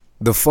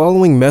The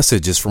following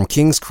message is from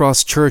King's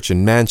Cross Church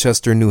in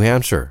Manchester, New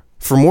Hampshire.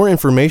 For more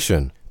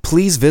information,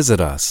 please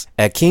visit us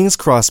at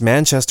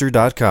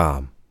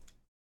kingscrossmanchester.com.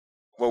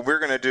 What we're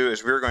going to do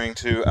is we're going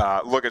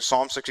to look at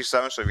Psalm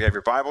 67. So if you have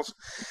your Bibles,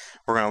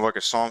 we're going to look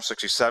at Psalm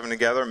 67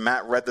 together.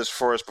 Matt read this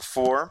for us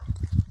before.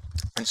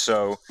 And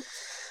so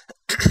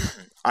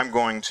I'm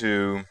going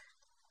to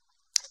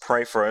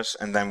pray for us,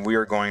 and then we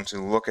are going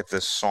to look at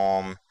this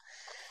psalm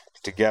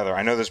together.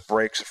 I know this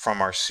breaks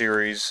from our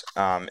series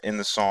in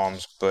the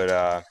Psalms,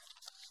 but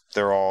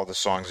they're all the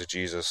songs of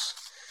Jesus.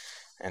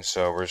 And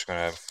so we're just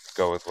going to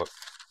go with what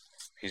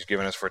he's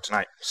given us for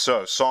tonight.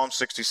 So Psalm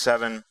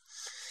 67,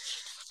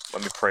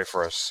 let me pray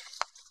for us.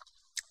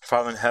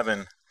 Father in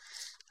heaven,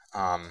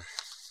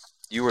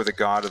 you are the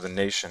God of the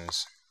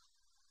nations,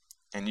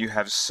 and you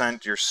have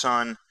sent your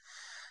Son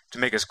to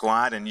make us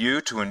glad in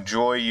you, to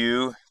enjoy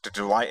you, to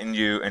delight in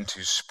you, and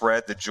to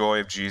spread the joy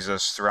of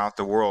Jesus throughout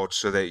the world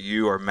so that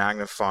you are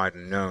magnified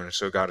and known. And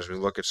so, God, as we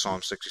look at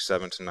Psalm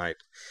 67 tonight,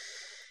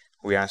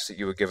 we ask that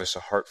you would give us a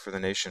heart for the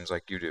nations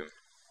like you do.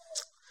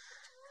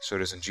 So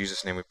it is in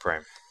Jesus' name we pray.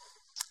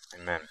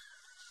 Amen.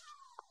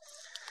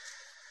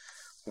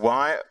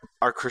 Why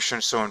are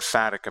Christians so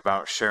emphatic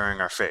about sharing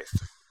our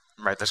faith?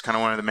 Right, that's kind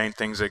of one of the main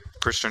things that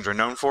Christians are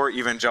known for.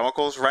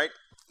 Evangelicals, right?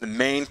 The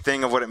main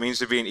thing of what it means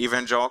to be an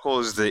evangelical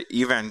is the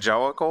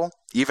evangel.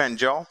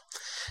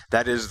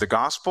 That is the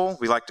gospel.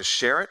 We like to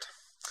share it.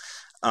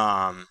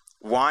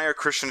 Why are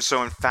Christians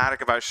so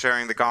emphatic about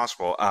sharing the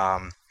gospel?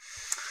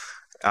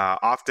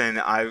 Often,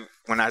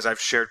 as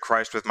I've shared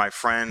Christ with my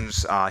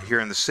friends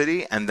here in the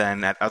city, and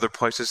then at other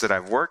places that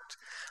I've worked,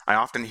 I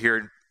often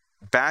hear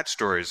bad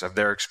stories of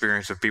their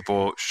experience of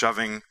people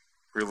shoving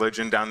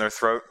religion down their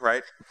throat,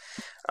 right?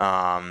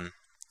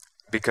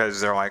 Because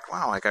they're like,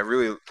 wow,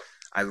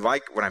 I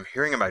like what I'm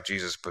hearing about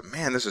Jesus, but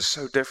man, this is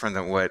so different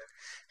than what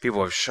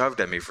people have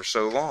shoved at me for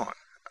so long.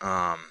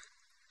 Right,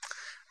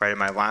 in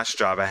my last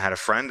job, I had a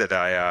friend that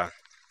I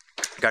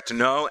got to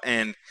know,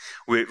 and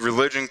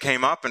religion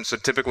came up, and so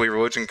typically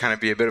religion kind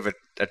of be a bit of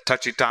a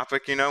touchy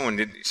topic, you know,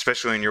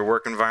 especially in your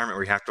work environment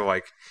where you have to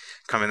like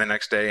come in the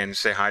next day and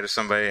say hi to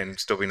somebody and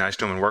still be nice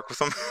to them and work with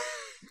them.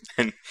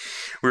 And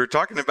we were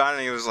talking about it,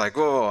 and he was like,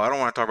 whoa, I don't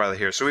want to talk about it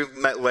here. So we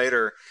met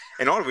later,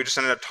 and we just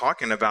ended up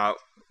talking about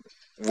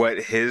what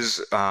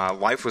his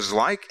life was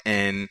like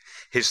and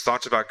his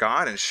thoughts about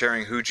God and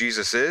sharing who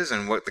Jesus is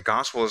and what the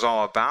gospel is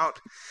all about.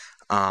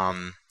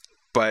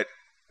 But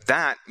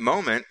that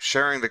moment,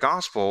 sharing the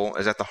gospel,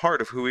 is at the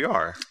heart of who we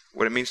are,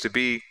 what it means to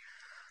be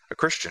a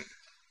Christian.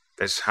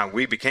 That's how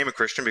we became a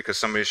Christian, because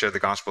somebody shared the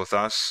gospel with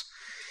us.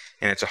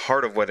 And it's a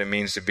heart of what it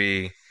means to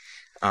be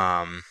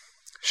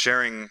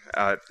sharing,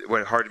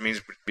 what it means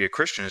to be a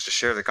Christian is to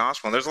share the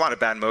gospel. And there's a lot of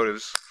bad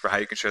motives for how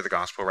you can share the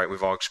gospel, right?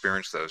 We've all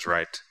experienced those,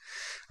 right?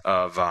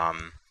 Of,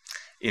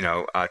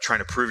 trying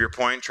to prove your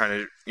point,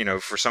 trying to,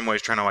 for some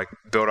ways trying to like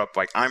build up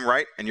like I'm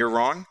right and you're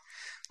wrong,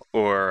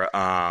 or,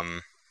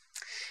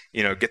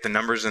 get the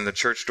numbers in the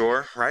church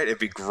door, right? It'd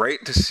be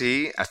great to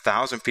see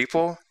 1,000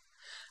 people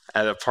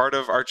at a part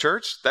of our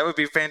church. That would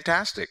be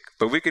fantastic.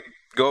 But we could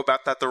go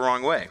about that the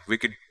wrong way. We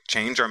could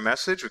change our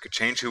message. We could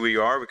change who we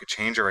are. We could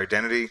change our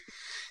identity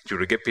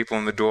to get people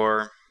in the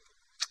door.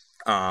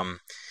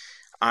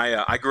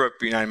 I grew up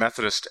United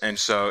Methodist, and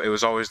so it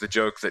was always the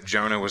joke that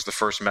Jonah was the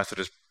first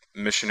Methodist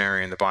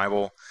missionary in the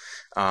Bible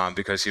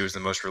because he was the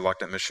most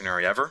reluctant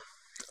missionary ever.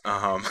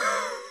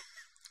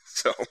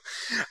 So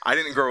I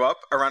didn't grow up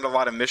around a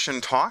lot of mission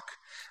talk,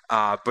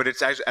 but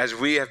it's as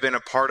we have been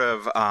a part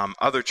of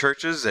other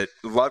churches that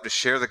love to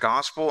share the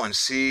gospel and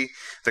see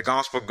the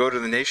gospel go to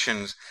the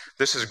nations,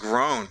 this has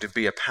grown to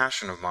be a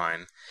passion of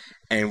mine.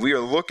 And we are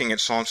looking at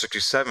Psalm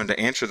 67 to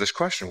answer this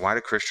question: why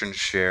do Christians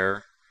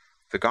share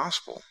the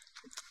gospel?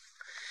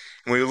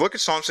 When we look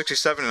at Psalm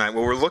 67 tonight,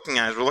 what we're looking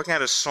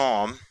at a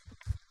psalm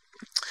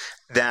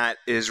that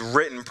is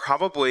written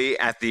probably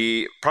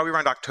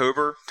around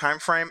October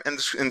timeframe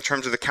in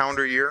terms of the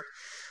calendar year,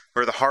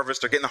 where they're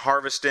getting the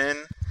harvest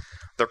in.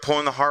 They're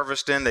pulling the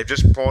harvest in. They've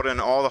just pulled in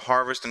all the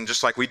harvest, and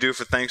just like we do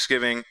for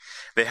Thanksgiving,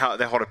 they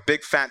hold a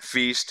big fat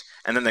feast,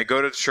 and then they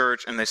go to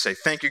church and they say,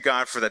 "Thank you,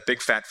 God, for that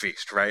big fat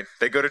feast." Right?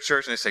 They go to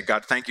church and they say,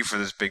 "God, thank you for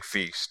this big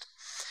feast."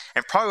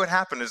 And probably what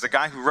happened is the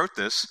guy who wrote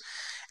this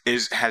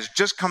has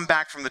just come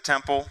back from the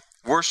temple,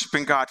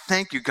 worshiping God.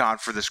 Thank you, God,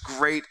 for this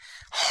great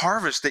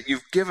harvest that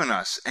you've given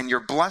us, and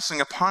your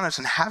blessing upon us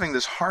and having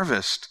this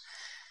harvest.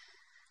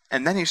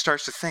 And then he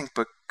starts to think,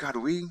 but God,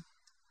 we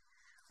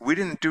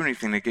didn't do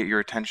anything to get your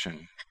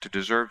attention to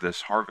deserve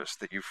this harvest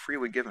that you've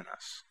freely given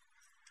us.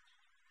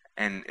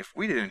 And if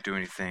we didn't do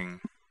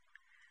anything,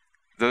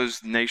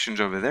 those nations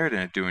over there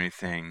didn't do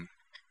anything,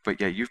 but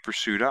yet you've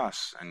pursued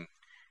us, and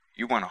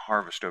you want a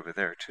harvest over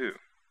there too.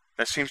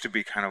 That seems to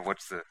be kind of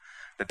what's the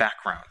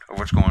background of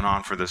what's going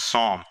on for this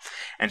psalm.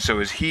 And so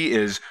as he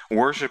is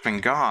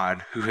worshiping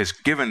God who has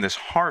given this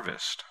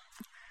harvest,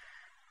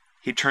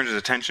 he turns his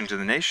attention to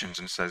the nations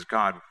and says,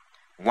 God,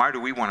 why do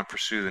we want to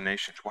pursue the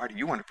nations? Why do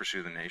you want to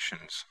pursue the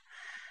nations?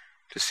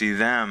 To see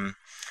them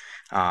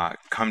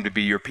come to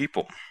be your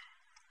people.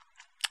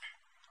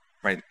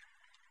 Right?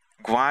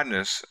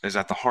 Gladness is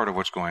at the heart of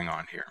what's going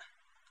on here.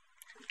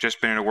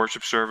 Just been in a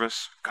worship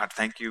service. God,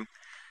 thank you.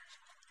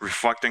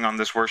 Reflecting on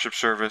this worship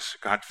service.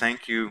 God,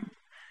 thank you.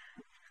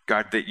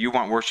 God, that you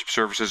want worship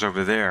services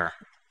over there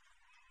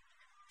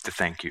to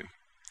thank you.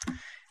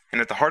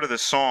 And at the heart of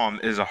this psalm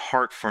is a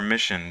heart for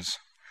missions,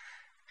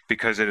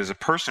 because it is a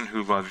person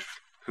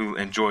who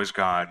enjoys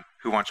God,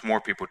 who wants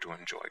more people to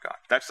enjoy God.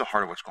 That's the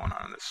heart of what's going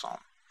on in this psalm.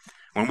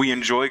 When we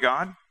enjoy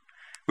God,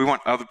 we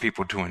want other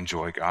people to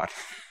enjoy God.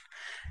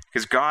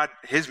 Because God,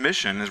 his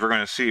mission, as we're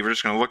going to see, we're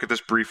just going to look at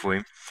this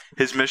briefly,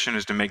 his mission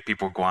is to make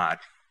people glad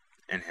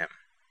in him,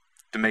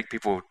 to make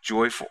people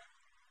joyful.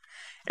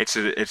 It's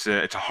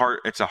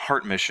a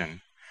heart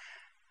mission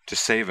to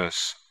save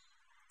us,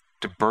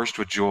 to burst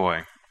with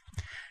joy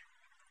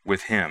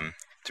with him,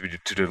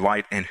 to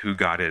delight in who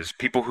God is.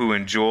 People who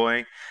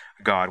enjoy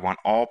God want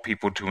all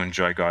people to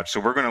enjoy God. So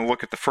we're going to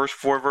look at the first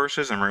 4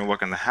 verses, and we're going to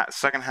look in the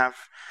second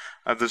half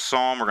of the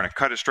psalm. We're going to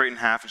cut it straight in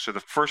half. And so the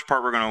first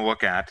part we're going to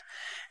look at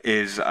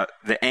is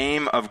the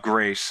aim of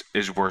grace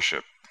is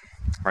worship.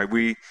 Right?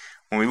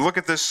 When we look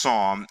at this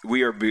psalm,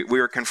 we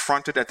are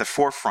confronted at the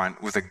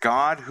forefront with a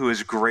God who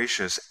is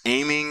gracious,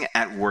 aiming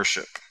at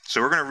worship.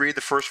 So we're going to read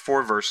the first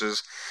 4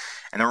 verses,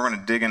 and then we're going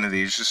to dig into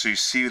these just so you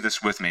see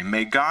this with me.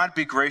 May God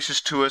be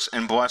gracious to us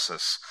and bless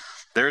us.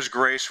 There's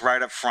grace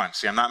right up front.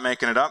 See, I'm not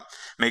making it up.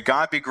 May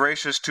God be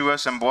gracious to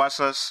us and bless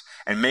us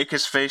and make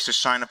his face to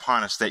shine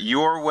upon us, that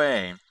your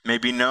way may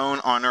be known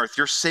on earth,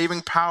 your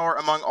saving power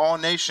among all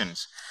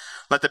nations.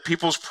 Let the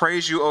peoples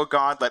praise you, O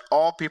God. Let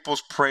all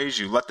peoples praise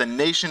you. Let the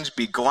nations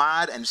be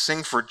glad and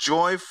sing for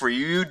joy, for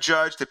you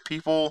judge the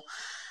peoples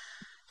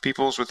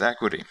with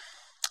equity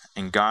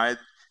and guide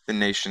the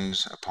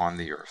nations upon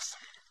the earth.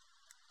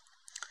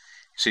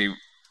 See,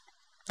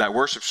 that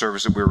worship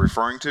service that we're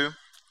referring to,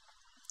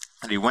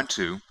 that he went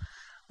to,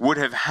 would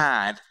have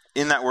had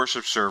in that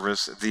worship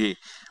service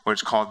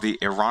what's called the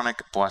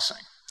Aaronic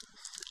blessing.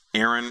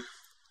 Aaron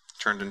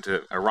turned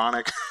into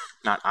Aaronic,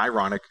 not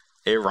ironic,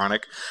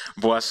 Aaronic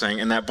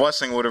blessing. And that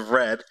blessing would have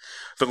read,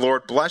 the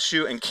Lord bless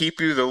you and keep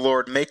you. The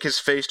Lord make his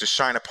face to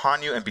shine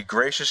upon you and be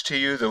gracious to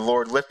you. The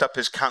Lord lift up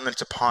his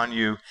countenance upon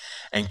you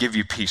and give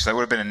you peace. That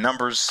would have been in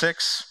Numbers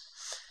 6.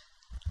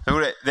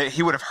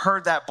 He would have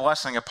heard that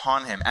blessing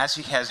upon him as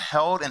he has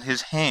held in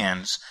his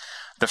hands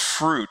the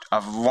fruit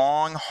of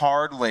long,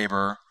 hard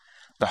labor,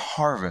 the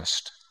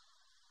harvest,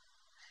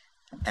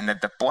 and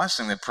that the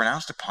blessing that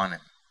pronounced upon him,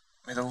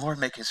 may the Lord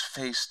make his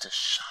face to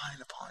shine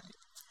upon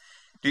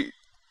you.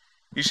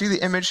 You see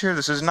the image here?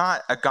 This is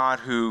not a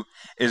God who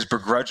is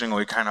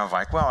begrudgingly kind of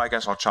like, well, I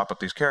guess I'll chop up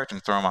these carrots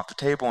and throw them off the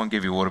table and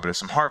give you a little bit of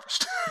some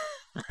harvest.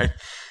 Right?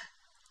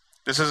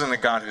 This isn't a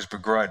God who's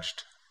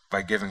begrudged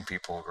by giving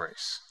people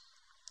grace.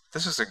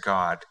 This is a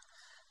God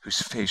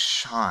whose face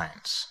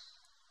shines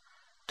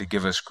to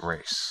give us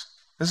grace.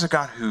 This is a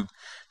God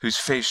whose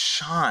face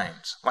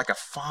shines like a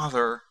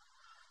father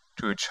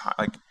to a child,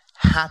 like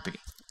happy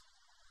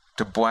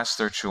to bless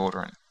their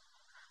children,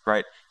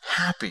 right?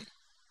 Happy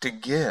to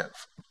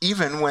give,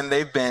 even when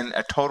they've been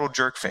a total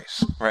jerk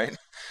face, right?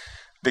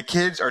 The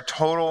kids are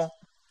total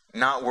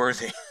not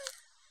worthy.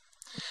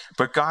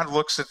 But God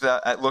looks at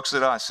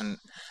us and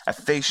a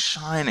face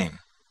shining,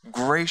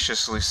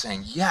 graciously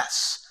saying,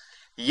 yes,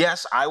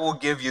 I will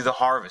give you the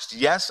harvest.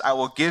 Yes, I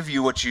will give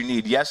you what you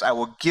need. Yes, I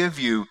will give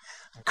you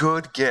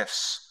good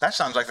gifts. That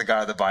sounds like the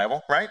God of the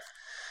Bible, right?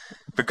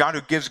 The God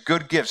who gives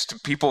good gifts to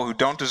people who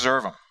don't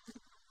deserve them.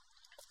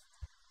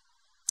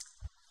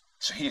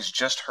 So he's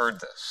just heard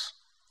this,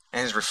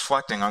 and he's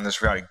reflecting on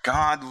this reality.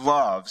 God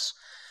loves,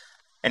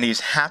 and he's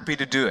happy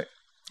to do it.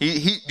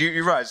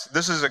 You realize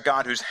this is a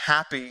God who's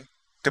happy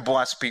to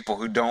bless people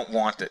who don't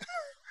want it.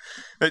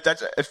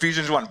 That's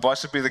Ephesians 1.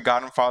 Blessed be the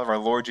God and Father of our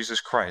Lord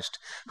Jesus Christ,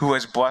 who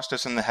has blessed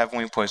us in the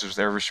heavenly places with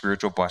every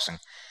spiritual blessing.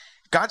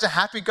 God's a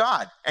happy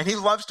God, and he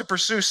loves to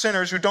pursue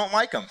sinners who don't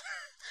like him,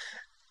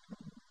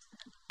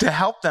 to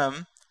help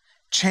them,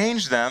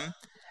 change them,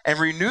 and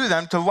renew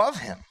them to love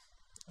him.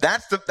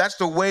 That's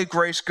the way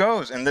grace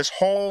goes in this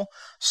whole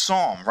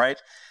psalm, right?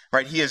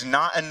 He is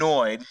not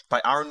annoyed by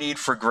our need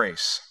for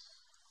grace.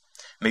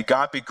 May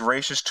God be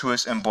gracious to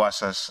us and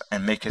bless us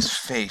and make his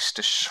face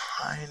to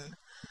shine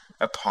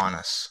upon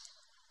us.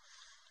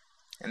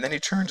 And then he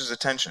turns his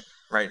attention,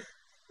 right?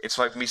 It's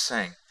like me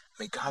saying,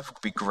 may God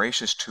be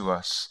gracious to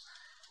us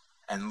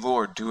and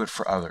Lord, do it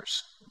for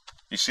others.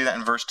 You see that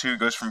in verse 2? It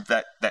goes from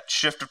that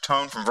shift of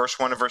tone from verse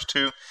 1 to verse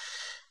 2.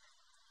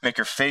 Make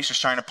your face to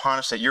shine upon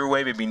us, that your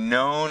way may be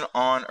known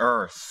on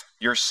earth,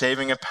 your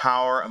saving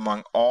power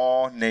among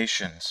all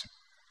nations.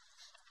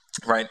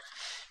 Right?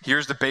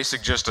 Here's the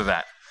basic gist of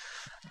that.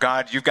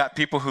 God, you've got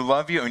people who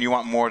love you and you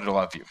want more to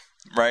love you.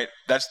 Right?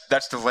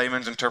 That's the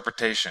layman's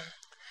interpretation.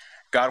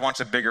 God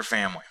wants a bigger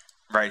family.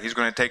 Right? He's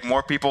going to take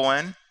more people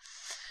in.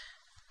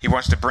 He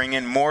wants to bring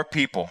in more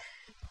people.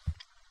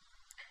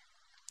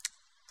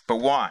 But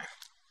why?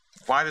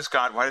 Why does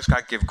God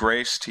give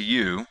grace to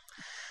you,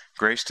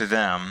 grace to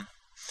them,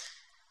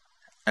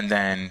 and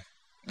then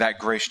that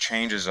grace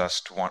changes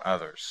us to want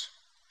others?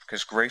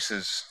 Because grace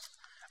is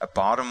a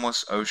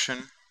bottomless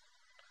ocean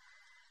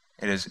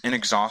It is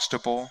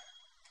inexhaustible.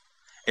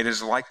 It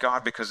is like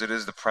God because it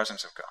is the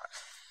presence of God.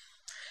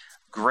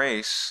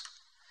 Grace,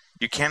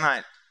 you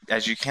cannot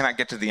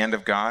get to the end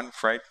of God,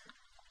 right?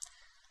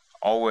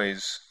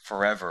 Always,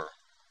 forever,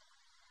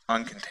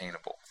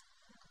 uncontainable.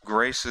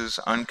 Grace is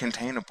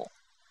uncontainable.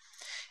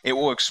 It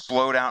will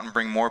explode out and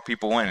bring more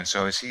people in. And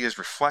so as he is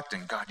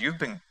reflecting, God, you've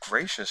been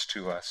gracious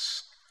to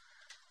us.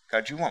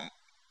 God, you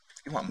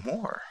want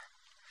more.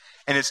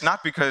 And it's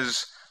not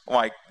because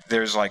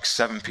there's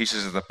 7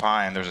 pieces of the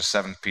pie and there's a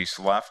 7th piece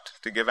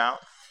left to give out.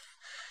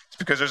 It's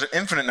because there's an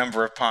infinite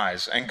number of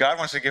pies, and God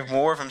wants to give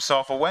more of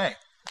himself away.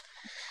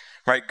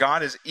 Right?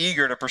 God is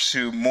eager to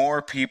pursue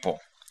more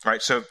people.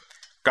 Right? So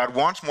God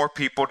wants more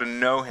people to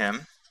know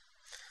him.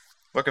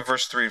 Look at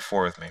verse 3 and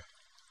 4 with me.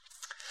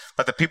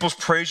 Let the peoples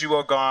praise you,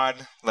 O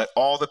God. Let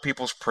all the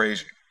peoples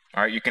praise you.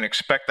 All right, you can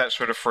expect that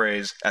sort of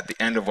phrase at the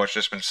end of what's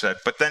just been said.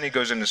 But then he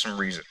goes into some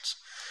reasons.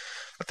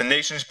 Let the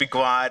nations be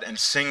glad and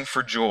sing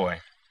for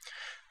joy.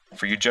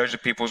 For you judge the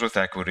peoples with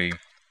equity,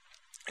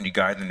 and you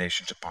guide the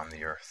nations upon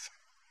the earth.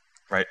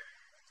 Right?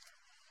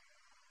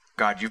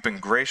 God, you've been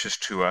gracious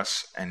to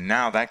us, and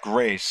now that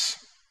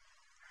grace,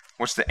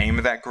 what's the aim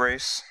of that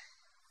grace?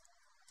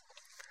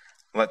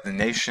 Let the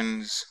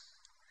nations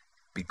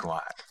be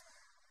glad.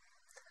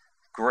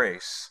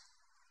 Grace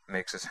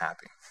makes us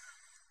happy.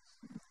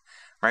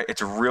 Right?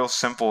 It's a real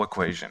simple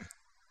equation.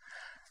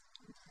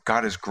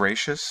 God is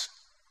gracious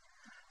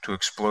to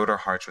explode our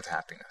hearts with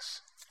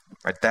happiness.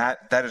 Right?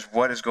 That is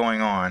what is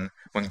going on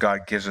when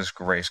God gives us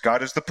grace.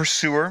 God is the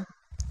pursuer.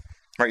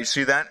 Right? You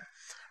see that?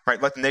 Right?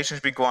 Let the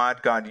nations be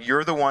glad. God,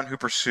 you're the one who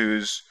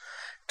pursues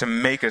to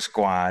make us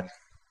glad.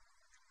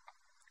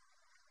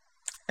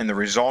 And the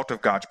result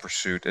of God's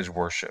pursuit is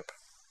worship.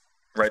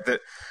 Right?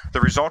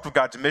 The result of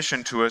God's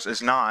mission to us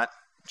is not,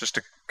 just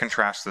to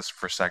contrast this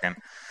for a second,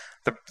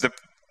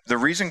 the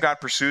reason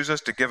God pursues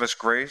us to give us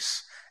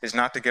grace is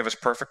not to give us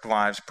perfect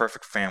lives,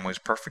 perfect families,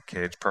 perfect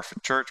kids,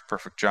 perfect church,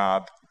 perfect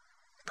job,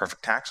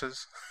 perfect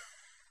taxes.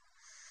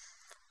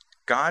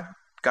 God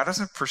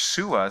doesn't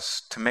pursue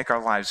us to make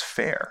our lives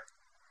fair.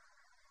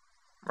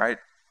 Right?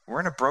 We're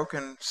in a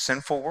broken,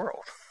 sinful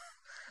world.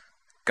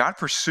 God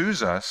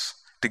pursues us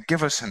to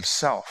give us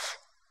himself.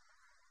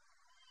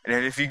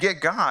 And if you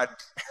get God,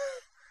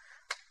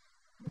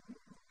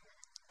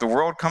 the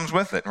world comes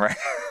with it, right?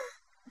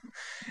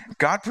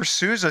 God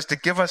pursues us to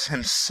give us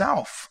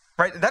himself,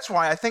 right? That's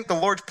why I think the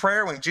Lord's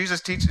Prayer, when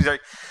Jesus teaches, like,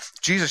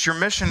 Jesus, your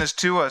mission is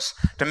to us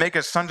to make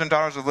us sons and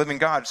daughters of the living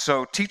God.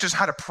 So teach us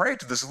how to pray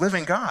to this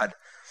living God.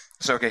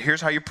 So, okay,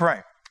 here's how you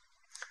pray,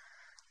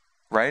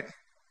 right?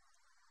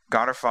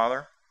 God our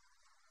Father,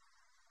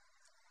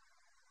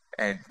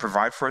 and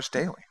provide for us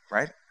daily,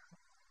 right?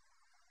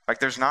 Like,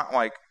 there's not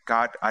like,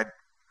 God, I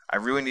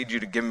really need you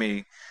to give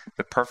me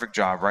the perfect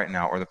job right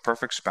now, or the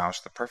perfect spouse,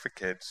 the perfect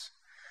kids,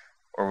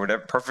 or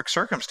whatever, perfect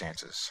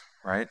circumstances,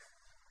 right?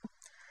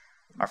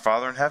 Our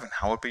Father in heaven,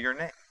 hallowed be your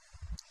name.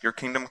 Your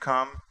kingdom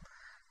come,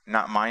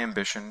 not my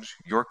ambitions.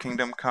 Your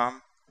kingdom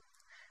come.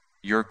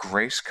 Your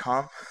grace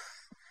come,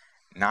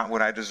 not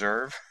what I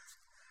deserve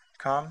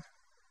come.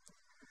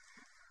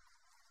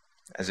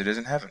 As it is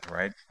in heaven,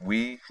 right?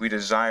 We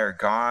desire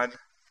God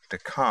to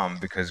come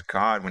because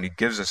God, when he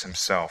gives us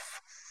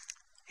himself,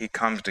 he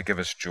comes to give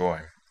us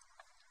joy.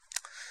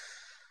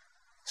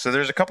 So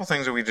there's a couple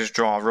things that we just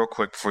draw real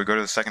quick before we go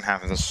to the second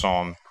half of this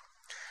psalm.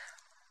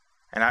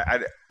 And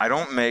I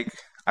don't make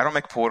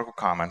political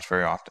comments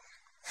very often.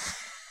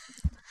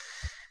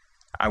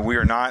 We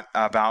are not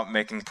about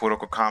making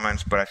political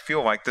comments, but I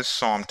feel like this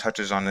psalm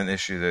touches on an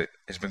issue that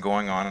has been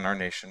going on in our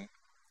nation,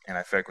 and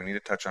I feel like we need to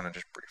touch on it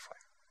just briefly.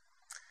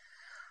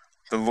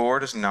 The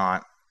Lord is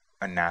not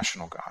a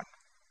national God.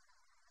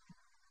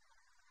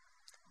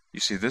 You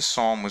see, this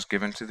psalm was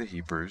given to the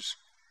Hebrews,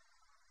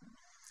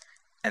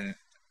 and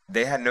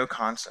they had no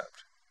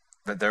concept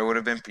that there would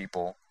have been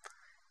people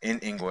in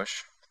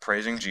English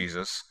praising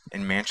Jesus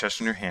in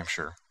Manchester, New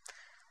Hampshire,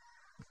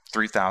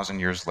 3,000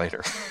 years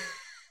later.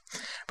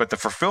 But the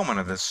fulfillment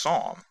of this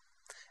psalm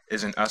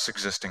is in us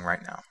existing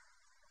right now.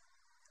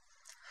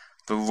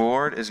 The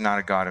Lord is not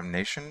a God of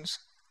nations.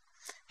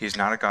 He is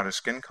not a God of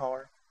skin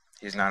color.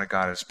 He is not a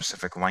God of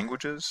specific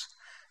languages.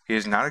 He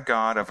is not a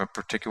God of a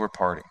particular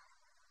party.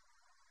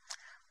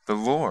 The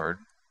Lord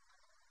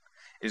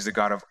is the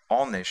God of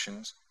all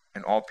nations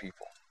and all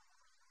people.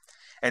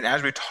 And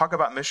as we talk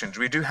about missions,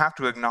 we do have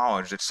to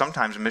acknowledge that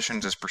sometimes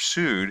missions is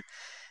pursued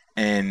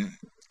in,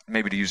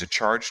 maybe to use a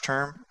charged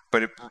term,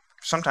 but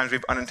sometimes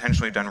we've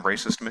unintentionally done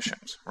racist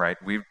missions, right?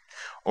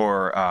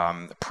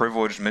 Or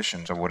privileged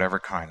missions of whatever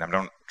kind. I'm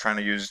not trying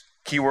to use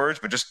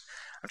keywords, but just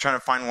I'm trying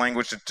to find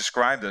language to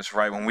describe this,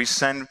 right? When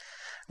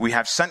we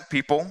have sent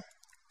people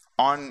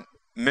on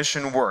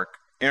mission work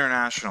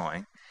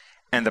internationally,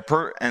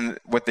 and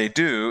what they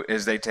do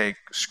is they take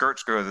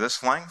skirts go to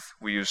this length.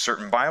 We use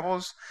certain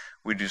Bibles.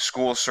 We do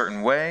school a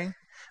certain way.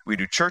 We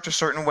do church a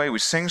certain way. We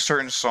sing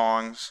certain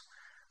songs.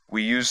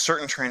 We use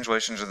certain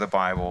translations of the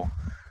Bible.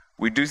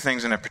 We do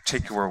things in a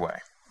particular way.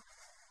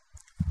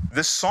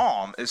 This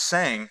psalm is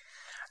saying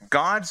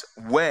God's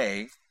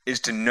way is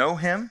to know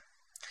him,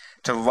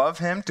 to love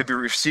him, to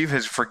receive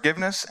his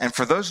forgiveness, and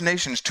for those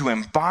nations to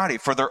embody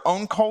for their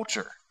own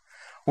culture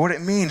what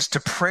it means to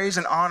praise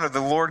and honor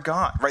the Lord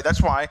God, right?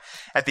 That's why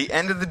at the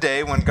end of the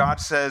day, when God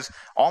says,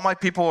 all my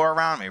people are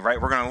around me,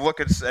 right? We're going to look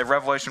at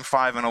Revelation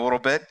 5 in a little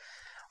bit.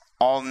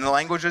 All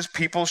languages,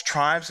 peoples,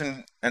 tribes,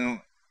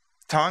 and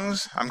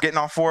tongues. I'm getting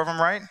all four of them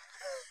right?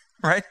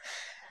 Right?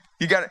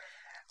 You got it.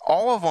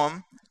 All of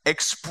them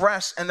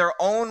express in their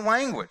own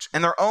language,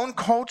 in their own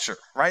culture,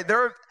 right?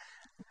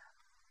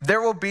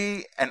 There will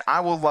be, and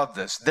I will love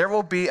this, there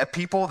will be a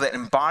people that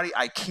embody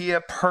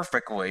IKEA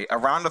perfectly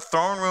around the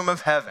throne room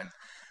of heaven,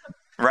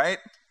 right?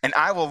 And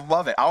I will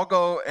love it. I'll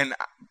go and,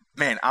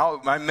 man,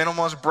 my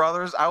minimalist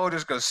brothers, I will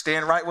just go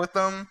stand right with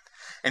them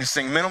and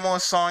sing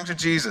minimalist songs to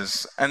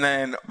Jesus. And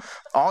then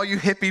all you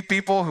hippie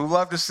people who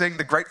love to sing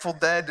the Grateful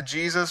Dead to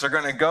Jesus are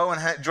going to go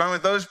and join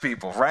with those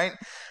people, right?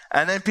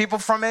 And then people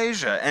from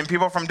Asia, and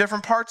people from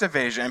different parts of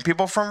Asia, and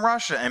people from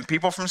Russia, and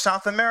people from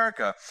South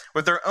America,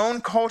 with their own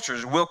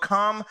cultures, will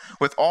come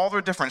with all their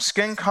different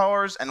skin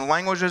colors and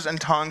languages and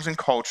tongues and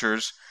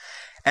cultures,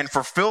 and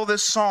fulfill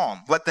this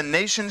psalm. Let the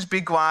nations be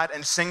glad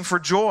and sing for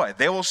joy.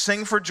 They will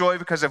sing for joy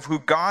because of who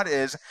God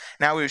is.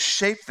 Now he has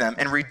shaped them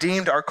and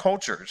redeemed our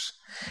cultures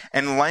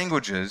and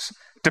languages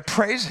to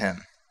praise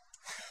him.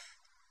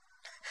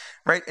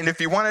 Right? And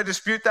if you want to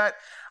dispute that,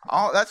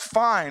 that's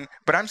fine,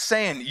 but I'm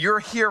saying you're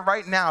here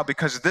right now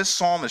because this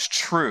psalm is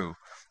true.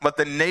 Let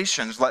the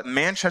nations, let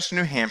Manchester,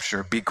 New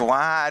Hampshire be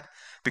glad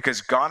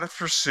because God has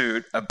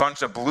pursued a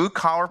bunch of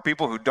blue-collar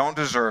people who don't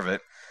deserve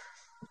it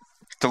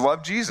to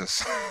love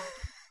Jesus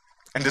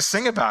and to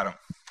sing about him.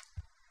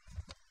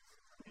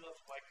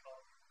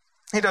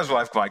 He does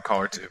love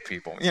white-collar too,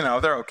 people. You know,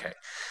 they're okay.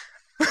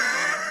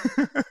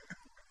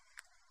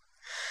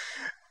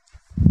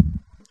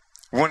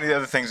 One of the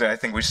other things that I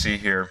think we see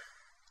here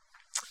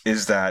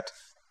is that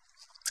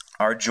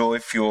our joy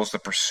fuels the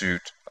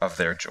pursuit of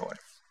their joy.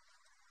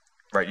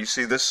 Right? You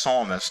see, this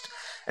psalmist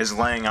is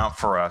laying out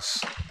for us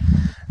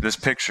this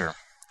picture.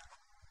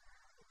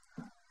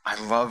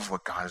 I love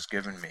what God has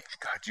given me.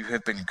 God, you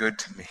have been good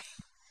to me.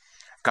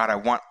 God, I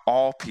want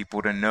all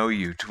people to know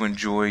you, to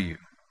enjoy you.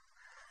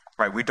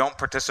 Right? We don't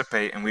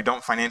participate and we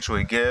don't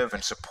financially give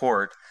and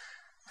support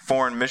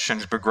foreign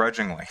missions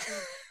begrudgingly.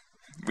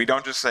 We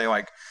don't just say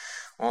like,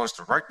 well, it's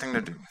the right thing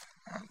to do.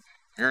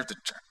 Here's the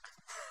check.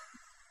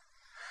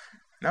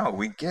 No,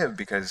 we give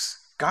because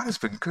God has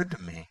been good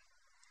to me.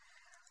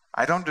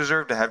 I don't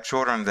deserve to have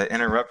children that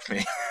interrupt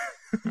me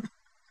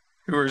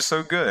who are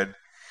so good.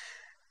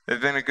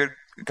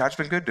 God's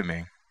been good to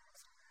me.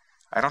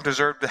 I don't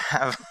deserve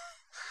to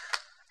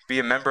be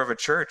a member of a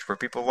church where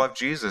people love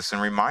Jesus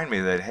and remind me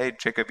that, hey,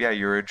 Jacob, yeah,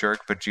 you're a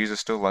jerk, but Jesus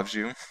still loves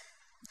you.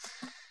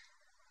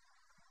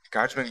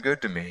 God's been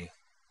good to me.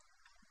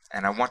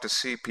 And I want to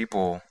see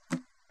people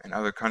in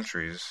other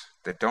countries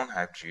that don't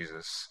have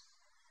Jesus,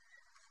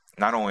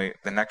 not only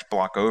the next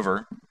block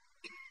over,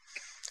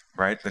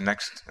 right, in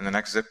the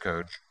next zip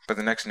code, but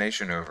the next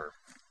nation over,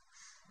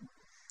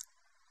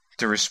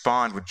 to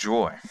respond with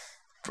joy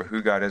for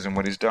who God is and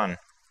what he's done.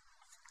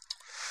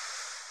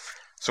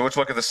 So let's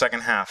look at the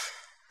second half.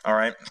 All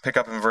right, pick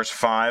up in verse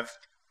 5.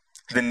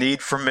 The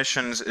need for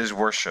missions is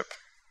worship.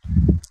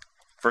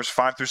 Verse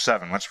 5 through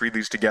 7. Let's read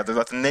these together.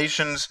 Let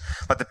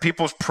the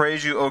peoples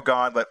praise you, O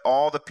God. Let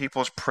all the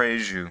peoples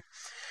praise you.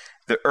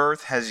 The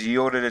earth has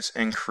yielded its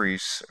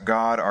increase.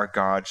 God, our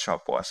God,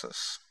 shall bless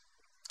us.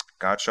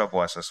 God shall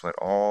bless us. Let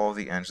all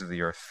the ends of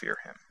the earth fear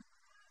him.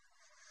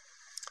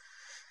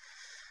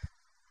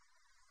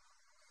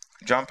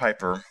 John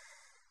Piper,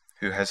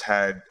 who has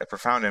had a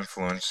profound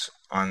influence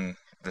on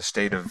the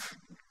state of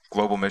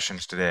global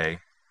missions today,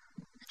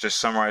 just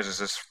summarizes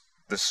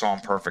this psalm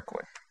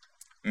perfectly.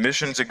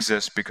 Missions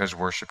exist because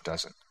worship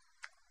doesn't.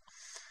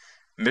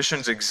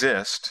 Missions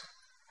exist,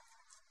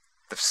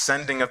 the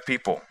sending of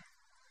people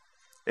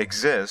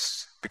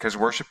exists because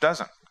worship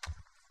doesn't.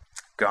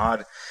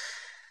 God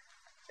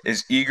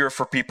is eager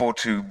for people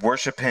to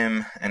worship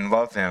him and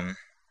love him.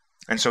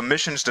 And so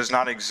missions does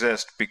not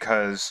exist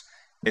because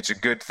it's a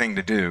good thing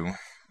to do.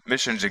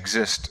 Missions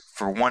exist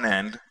for one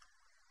end,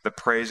 the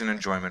praise and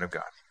enjoyment of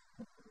God.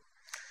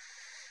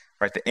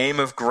 Right? The aim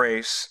of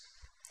grace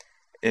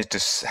is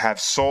to have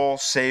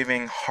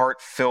soul-saving,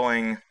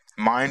 heart-filling,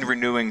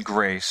 mind-renewing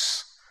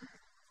grace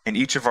in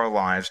each of our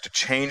lives to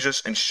change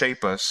us and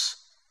shape us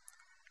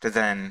to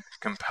then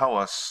compel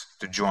us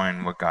to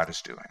join what God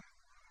is doing.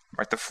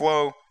 Right? The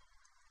flow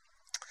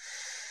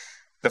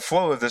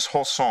of this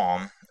whole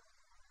psalm,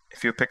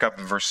 if you pick up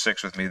in verse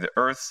 6 with me, the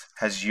earth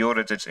has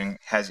yielded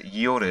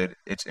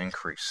its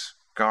increase.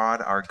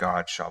 God, our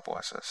God, shall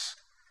bless us.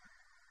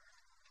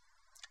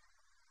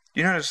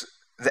 You notice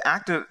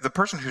the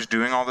person who's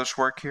doing all this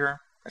work here,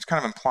 it's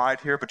kind of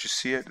implied here, but you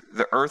see it.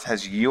 The earth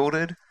has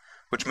yielded,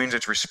 which means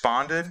it's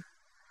responded.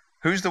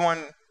 Who's the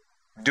one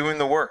doing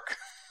the work?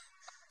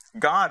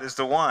 God is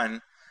the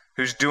one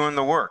who's doing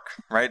the work,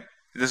 right?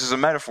 This is a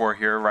metaphor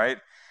here, right?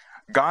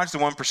 God's the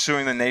one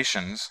pursuing the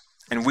nations,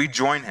 and we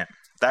join him.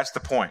 That's the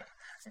point.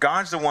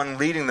 God's the one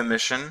leading the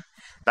mission,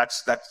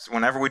 That's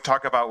whenever we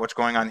talk about what's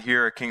going on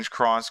here at King's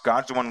Cross,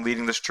 God's the one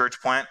leading this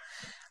church plant.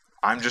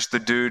 I'm just the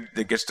dude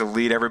that gets to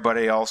lead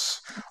everybody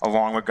else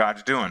along what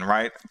God's doing,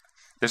 right?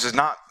 This is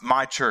not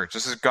my church.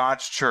 This is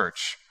God's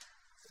church.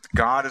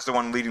 God is the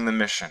one leading the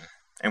mission,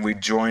 and we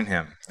join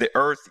him. The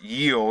earth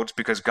yields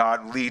because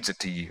God leads it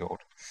to yield.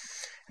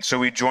 And so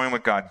we join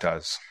what God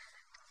does,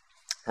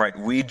 right?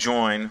 We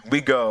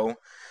go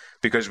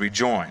because we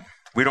join.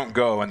 We don't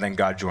go and then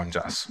God joins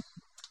us,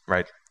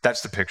 right?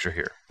 That's the picture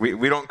here.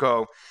 We don't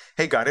go,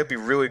 hey, God, it'd be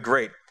really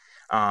great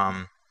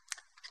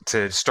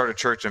to start a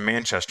church in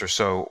Manchester,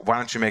 so why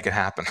don't you make it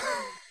happen?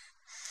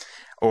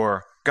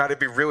 Or, God, it'd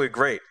be really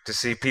great to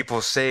see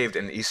people saved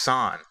in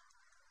Isan.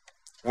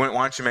 Why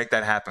don't you make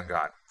that happen,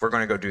 God? We're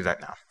going to go do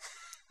that now.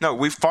 No,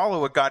 we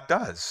follow what God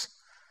does.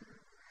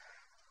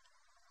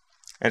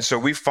 And so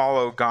we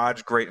follow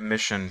God's great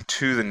mission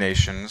to the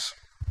nations,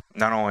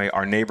 not only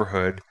our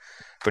neighborhood,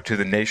 but to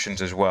the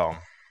nations as well.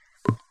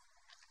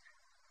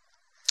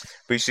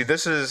 But you see,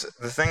 this is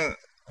the thing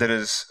that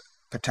is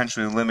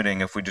potentially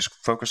limiting if we just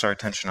focus our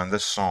attention on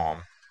this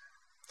psalm,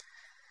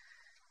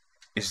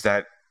 is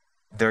that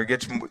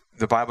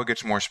the Bible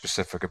gets more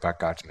specific about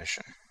God's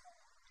mission,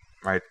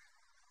 right?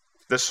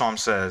 This psalm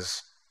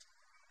says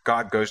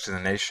God goes to the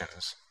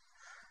nations,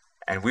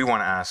 and we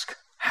want to ask,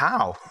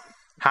 how?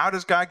 How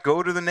does God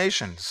go to the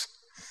nations?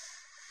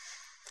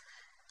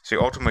 See,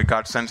 ultimately,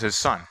 God sends his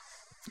son.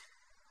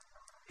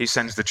 He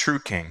sends the true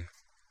king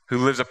who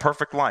lives a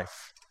perfect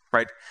life,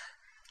 right?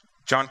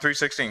 John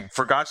 3:16,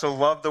 for God so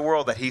loved the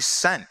world that he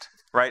sent,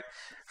 right?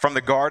 From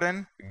the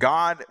garden,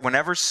 God,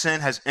 whenever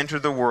sin has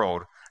entered the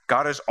world,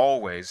 God is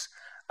always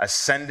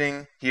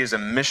ascending. He is a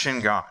mission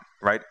God,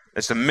 right?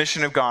 It's the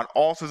mission of God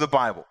all through the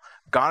Bible.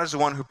 God is the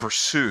one who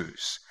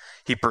pursues.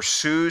 He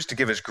pursues to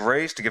give his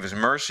grace, to give his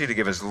mercy, to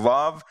give his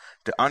love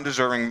to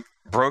undeserving,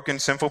 broken,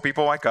 sinful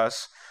people like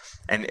us.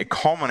 And it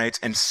culminates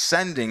in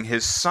sending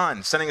his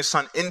son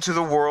into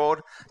the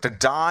world to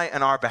die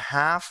on our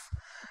behalf,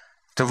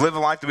 to live a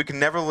life that we can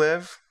never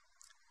live,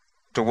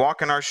 to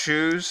walk in our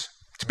shoes,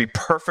 to be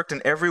perfect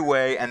in every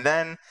way, and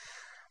then,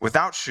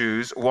 without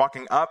shoes,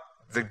 walking up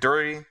the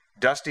dirty,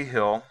 dusty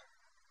hill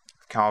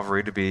of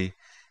Calvary to be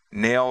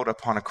nailed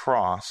upon a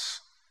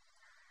cross.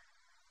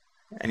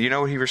 And you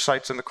know what he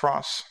recites on the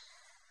cross?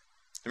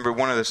 Remember,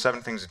 one of the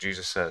 7 things that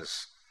Jesus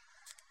says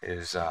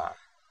is,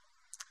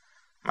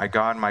 my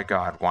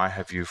God, why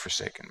have you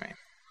forsaken me?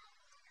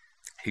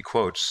 He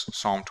quotes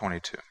Psalm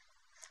 22.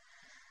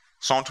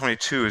 Psalm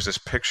 22 is this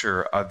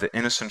picture of the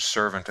innocent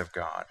servant of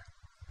God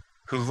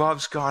who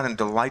loves God and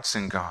delights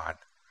in God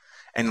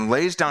and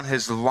lays down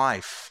his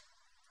life.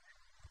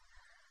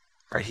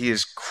 Right? He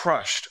is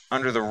crushed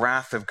under the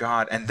wrath of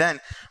God. And then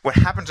what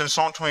happens in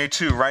Psalm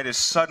 22, right, is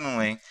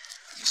suddenly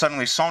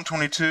Psalm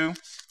 22,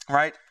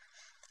 right?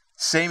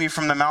 Save me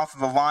from the mouth of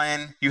the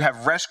lion. You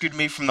have rescued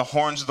me from the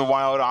horns of the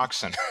wild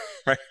oxen.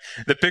 Right?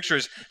 The picture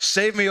is,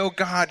 save me, oh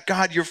God.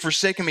 God, you've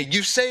forsaken me.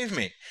 You saved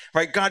me.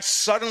 Right? God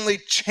suddenly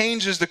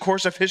changes the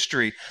course of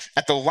history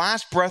at the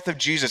last breath of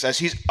Jesus as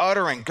he's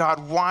uttering,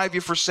 God, why have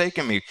you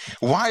forsaken me?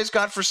 Why has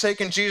God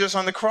forsaken Jesus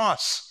on the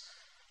cross?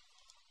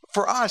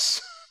 For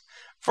us.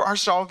 For our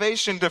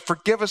salvation, to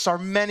forgive us our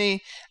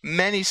many,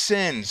 many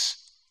sins.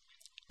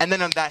 And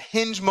then on that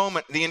hinge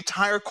moment, the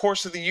entire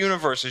course of the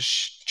universe is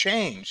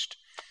changed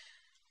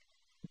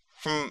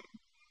from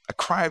a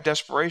cry of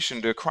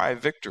desperation to a cry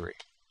of victory.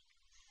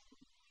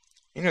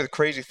 You know the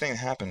crazy thing that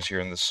happens here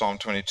in this Psalm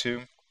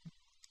 22?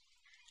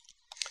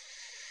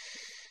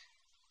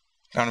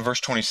 Down in verse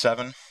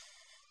 27,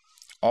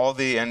 all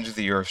the ends of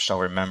the earth shall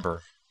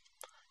remember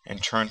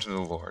and turn to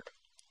the Lord.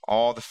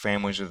 All the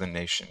families of the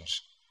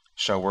nations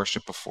shall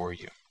worship before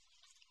you.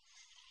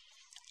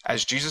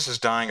 As Jesus is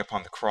dying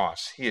upon the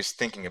cross, he is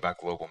thinking about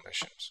global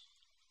missions.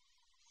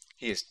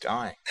 He is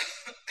dying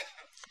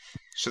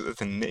so that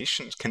the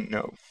nations can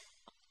know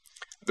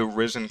the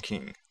risen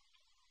King,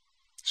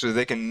 so that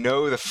they can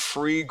know the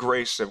free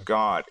grace of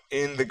God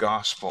in the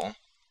gospel,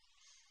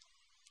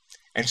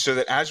 and so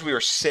that as we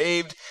are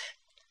saved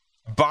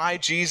by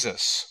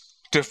Jesus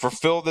to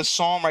fulfill this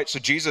psalm, right? So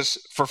Jesus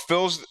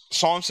fulfills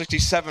Psalm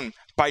 67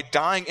 by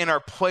dying in our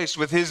place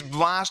with his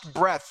last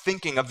breath,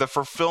 thinking of the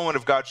fulfillment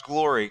of God's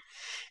glory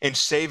in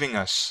saving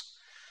us.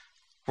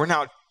 We're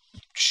now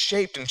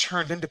shaped and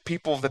turned into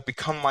people that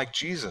become like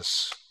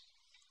Jesus,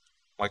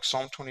 like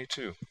Psalm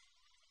 22.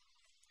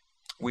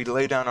 We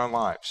lay down our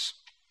lives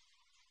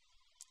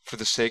for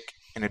the sake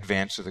and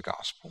advance of the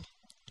gospel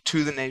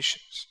to the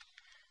nations.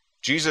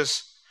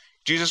 Jesus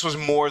was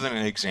more than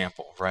an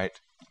example, right?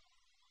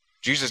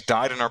 Jesus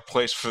died in our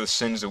place for the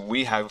sins that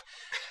we have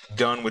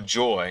done with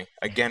joy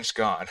against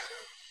God.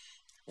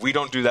 We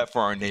don't do that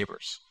for our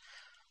neighbors,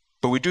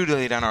 but we do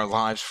lay down our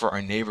lives for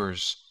our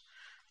neighbors,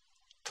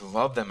 to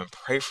love them and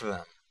pray for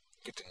them,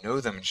 get to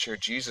know them and share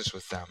Jesus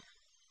with them.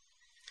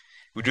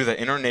 We do that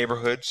in our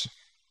neighborhoods.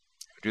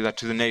 We do that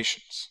to the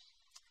nations,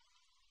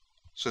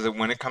 so that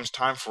when it comes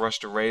time for us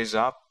to raise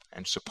up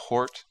and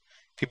support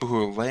people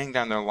who are laying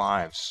down their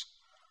lives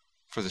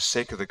for the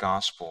sake of the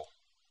gospel,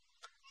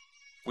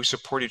 we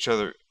support each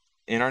other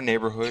in our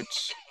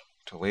neighborhoods,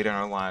 to lay down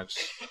our lives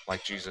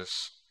like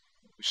Jesus.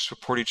 We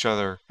support each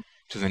other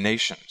to the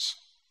nations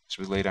as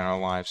we lay down our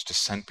lives to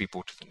send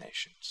people to the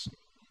nations.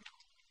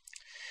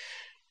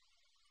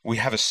 We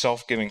have a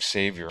self-giving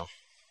Savior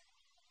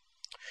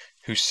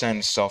who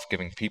sends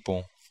self-giving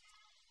people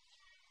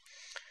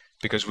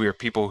because we are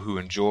people who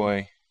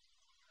enjoy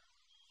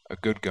a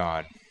good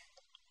God,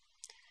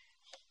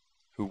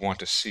 who want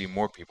to see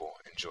more people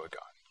enjoy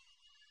God,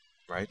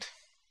 right?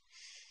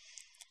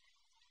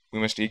 We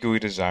must eagerly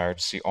desire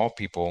to see all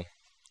people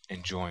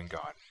enjoying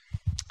God.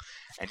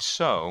 And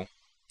so,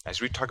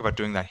 as we talk about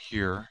doing that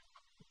here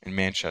in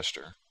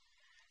Manchester,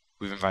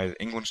 we've invited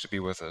England to be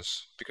with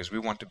us because we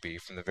want to be,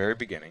 from the very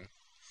beginning,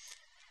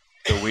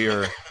 though we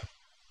are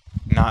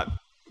not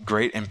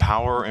great in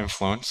power or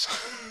influence,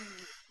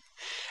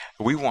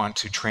 we want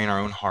to train our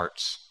own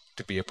hearts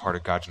to be a part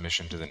of God's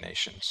mission to the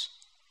nations.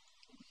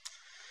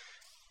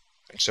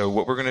 And so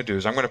what we're going to do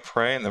is I'm going to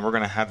pray, and then we're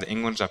going to have the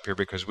Englands up here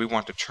because we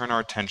want to turn our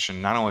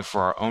attention not only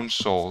for our own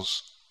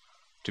souls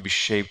to be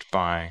shaped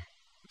by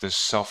this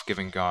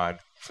self-giving God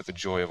for the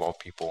joy of all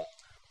people,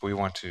 but we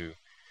want to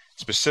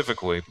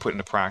specifically put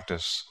into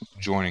practice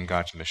joining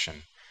God's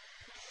mission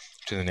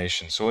to the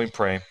nations. So let me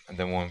pray, and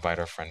then we'll invite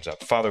our friends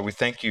up. Father, we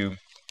thank you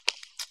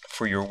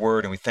for your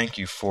word, and we thank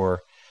you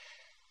for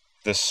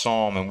this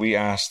psalm, and we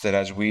ask that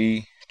as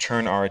we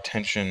turn our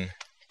attention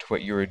to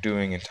what you are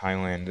doing in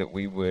Thailand, that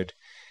we would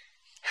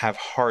have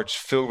hearts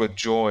filled with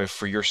joy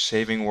for your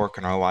saving work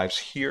in our lives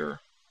here.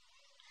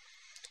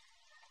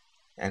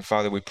 And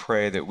Father, we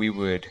pray that we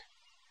would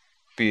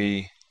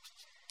be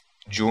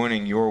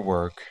joining your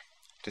work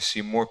to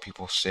see more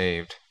people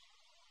saved,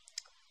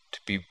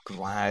 to be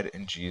glad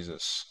in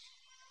Jesus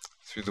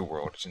through the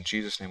world. It's in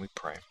Jesus' name we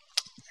pray.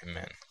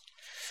 Amen.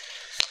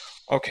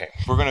 Okay,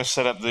 we're going to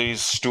set up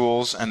these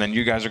stools, and then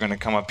you guys are going to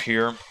come up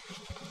here,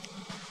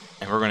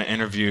 and we're going to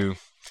interview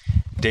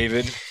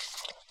David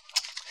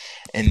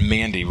and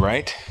Mandy,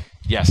 right?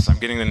 Yes, I'm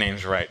getting the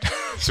names right.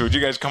 So would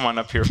you guys come on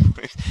up here,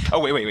 please? Oh,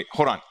 wait.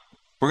 Hold on.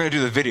 We're going to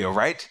do the video,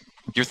 right?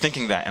 You're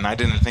thinking that, and I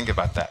didn't think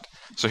about that.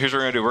 So here's what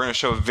we're going to do. We're going to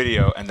show a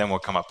video, and then we'll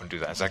come up and do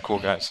that. Is that cool,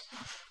 guys?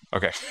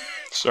 Okay.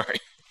 Sorry.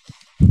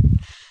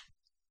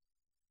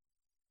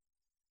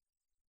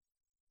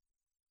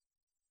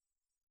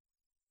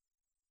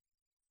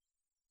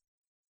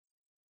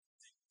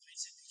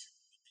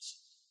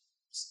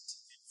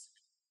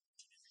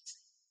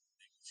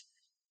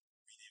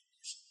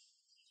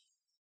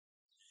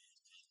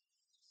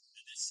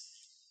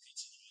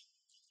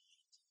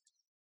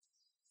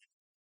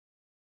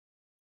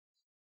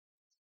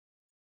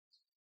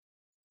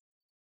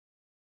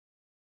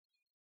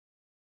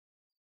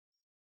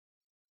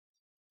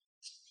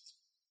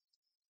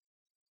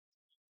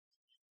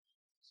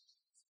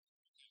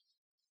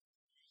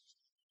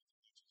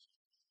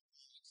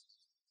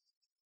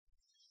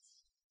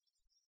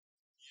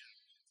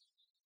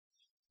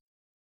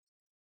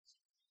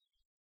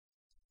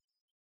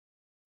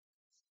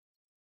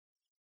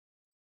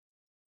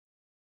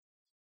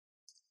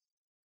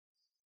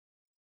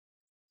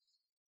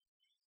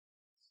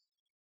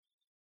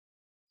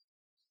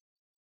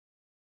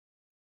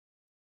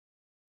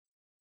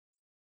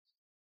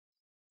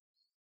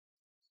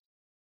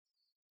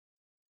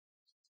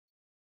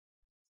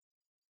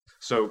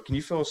 So can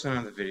you fill us in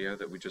on the video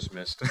that we just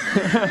missed?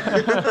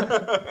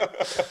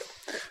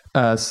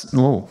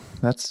 Oh,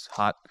 that's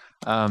hot.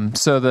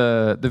 So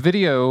the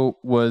video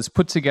was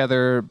put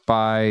together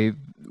by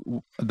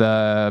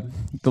the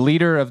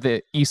leader of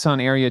the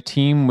Isan area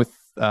team with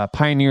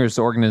Pioneers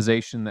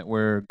organization that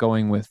we're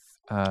going with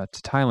to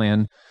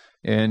Thailand,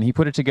 and he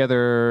put it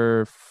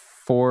together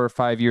 4 or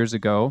 5 years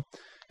ago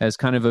as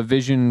kind of a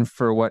vision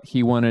for what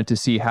he wanted to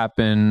see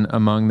happen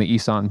among the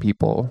Isan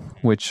people,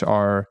 which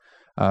are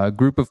a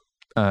group of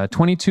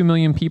 22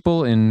 million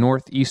people in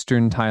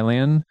northeastern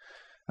Thailand,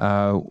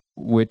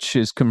 which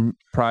is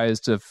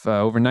comprised of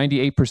over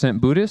 98%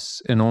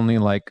 Buddhists and only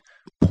like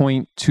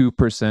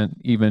 0.2%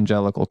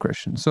 evangelical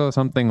Christians. So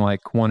something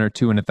like 1 or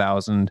 2 in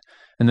 1,000.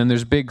 And then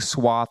there's big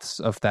swaths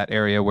of that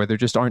area where there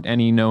just aren't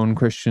any known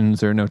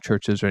Christians or no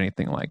churches or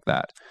anything like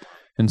that.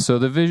 And so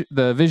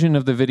the vision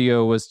of the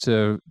video was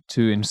to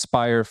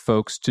inspire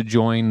folks to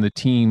join the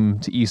team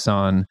to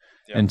Isan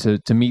and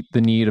to meet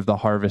the need of the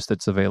harvest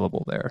that's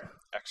available there.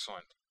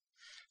 Excellent.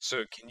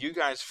 So can you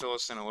guys fill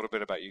us in a little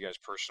bit about you guys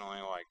personally?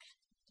 Like,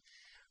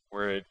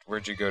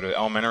 where'd you go to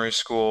elementary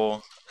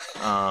school?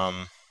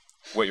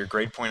 What your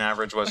grade point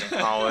average was in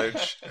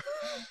college?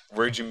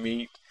 Where'd you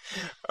meet?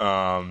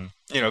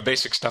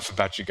 Basic stuff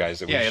about you guys.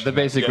 The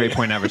basic grade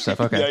point average stuff.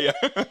 Okay.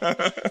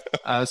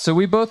 Yeah. So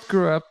we both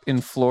grew up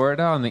in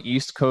Florida on the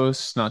East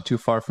Coast, not too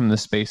far from the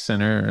Space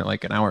Center,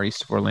 like an hour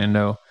east of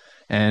Orlando.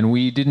 And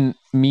we didn't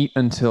meet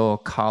until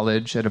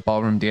college at a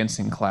ballroom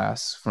dancing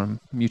class. From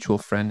a mutual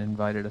friend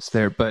invited us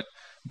there. But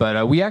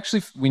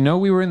we know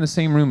we were in the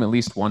same room at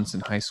least once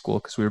in high school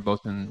because we were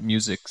both in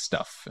music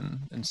stuff,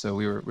 and so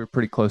we were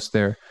pretty close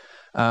there.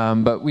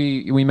 But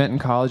we met in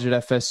college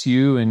at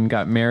FSU and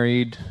got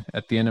married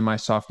at the end of my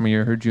sophomore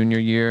year, her junior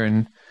year,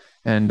 and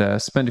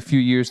and spent a few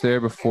years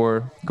there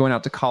before going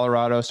out to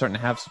Colorado, starting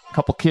to have a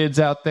couple kids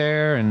out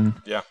there, and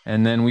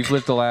then we've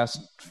lived the last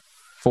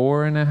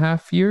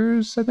 4.5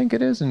 years, I think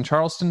it is, in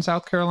Charleston,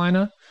 South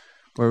Carolina,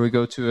 where we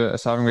go to a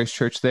Sovereign Grace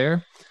church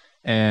there.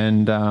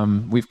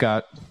 And we've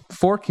got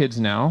 4 kids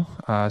now.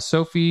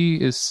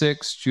 Sophie is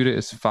 6, Judah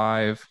is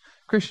 5,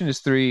 Christian is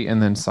 3,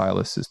 and then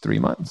Silas is 3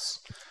 months.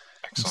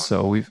 Excellent.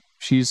 So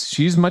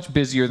she's much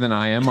busier than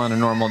I am on a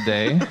normal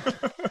day.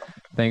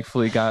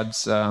 Thankfully,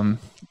 God's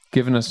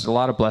given us a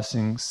lot of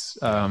blessings.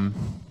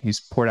 He's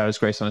poured out his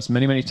grace on us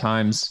many, many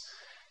times.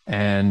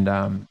 And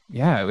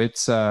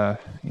it's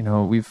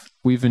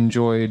we've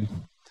enjoyed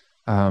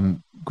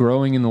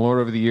growing in the Lord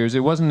over the years.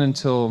 It wasn't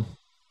until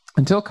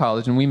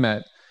college and we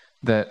met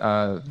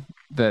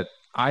that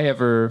I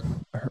ever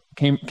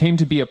came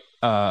to be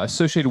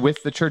associated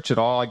with the church at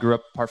all. I grew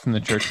up apart from the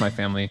church. My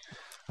family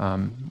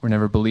were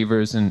never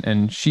believers,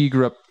 and she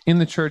grew up in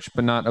the church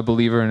but not a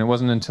believer. And it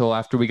wasn't until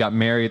after we got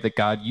married that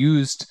God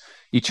used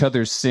each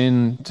other's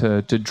sin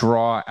to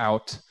draw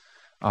out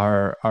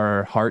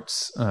our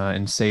hearts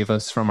and save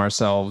us from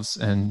ourselves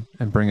and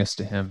bring us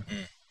to Him.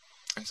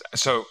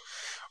 So,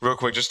 real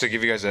quick, just to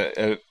give you guys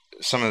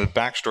some of the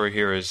backstory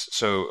here is,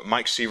 so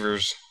Mike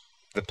Seaver's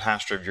the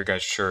pastor of your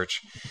guys'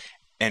 church,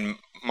 and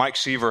Mike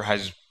Seaver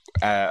was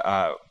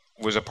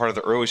a part of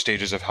the early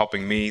stages of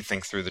helping me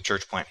think through the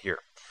church plant here.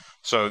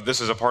 So this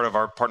is a part of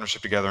our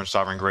partnership together in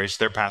Sovereign Grace.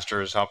 Their pastor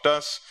has helped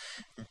us.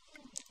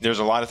 There's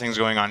a lot of things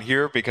going on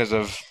here because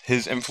of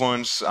his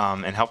influence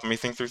and helping me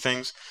think through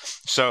things.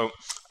 So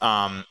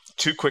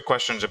 2 quick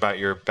questions about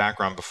your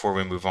background before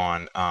we move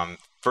on.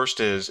 First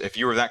is, if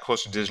you were that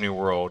close to Disney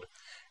World,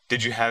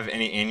 did you have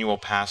any annual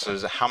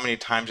passes? How many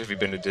times have you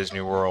been to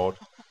Disney World?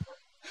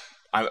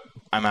 I'm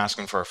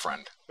asking for a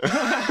friend.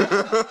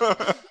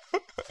 I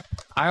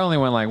only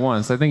went like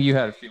once. I think you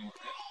had a few more.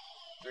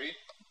 3?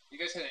 You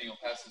guys had annual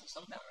passes at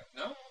some point, right?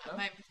 No?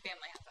 My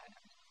family has that.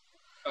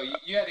 Oh,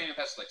 you had annual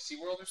passes like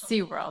SeaWorld or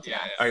something? SeaWorld, yeah.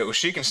 All right, well,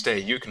 she can stay.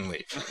 You can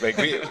leave. Like,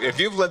 if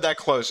you've lived that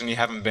close and you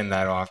haven't been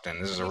that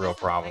often, this is a real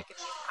problem.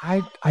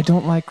 I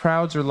don't like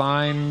crowds or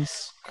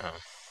lines. Oh,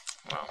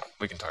 well,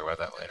 we can talk about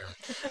that later.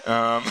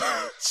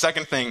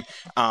 Second thing,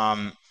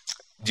 what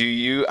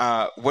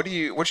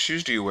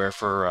shoes do you wear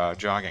for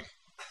jogging?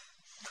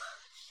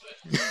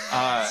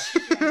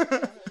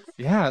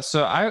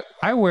 So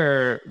I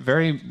wear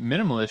very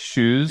minimalist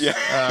shoes,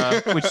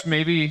 which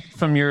maybe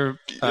from your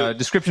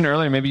description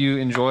earlier, maybe you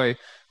enjoy,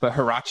 but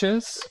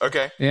huaraches.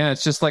 Okay. Yeah,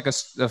 it's just like a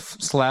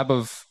slab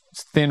of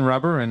thin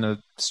rubber and a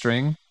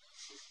string.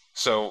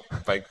 So,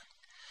 like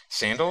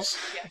sandals?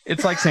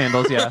 It's like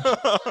sandals, yeah.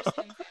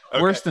 Okay.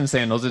 Worse than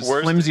sandals. It's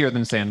flimsier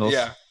than sandals.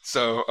 Yeah.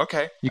 So,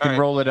 okay. You can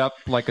roll it up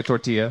like a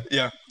tortilla.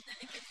 Yeah.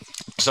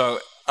 So,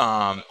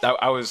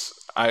 I was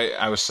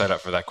set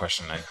up for that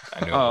question. I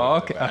knew.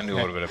 I knew a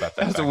little bit about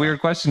that. That's a weird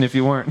question if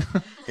you weren't.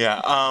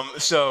 Yeah.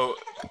 So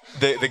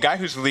the guy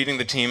who's leading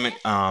the team in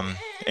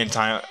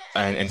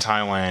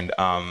Thailand,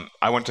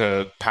 I went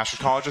to pastor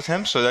college with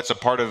him. So that's a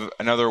part of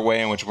another way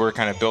in which we're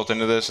kind of built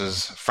into this,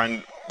 is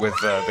friend with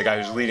the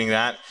guy who's leading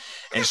that.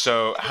 And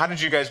so, how did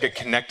you guys get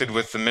connected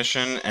with the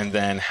mission? And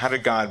then, how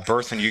did God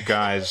birth in you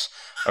guys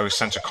a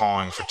sense of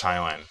calling for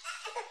Thailand?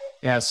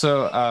 Yeah.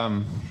 So.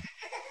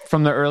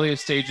 From the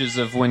earliest stages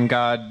of when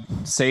God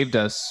saved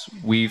us,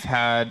 we've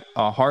had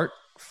a heart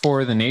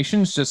for the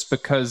nations just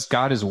because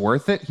God is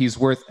worth it. He's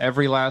worth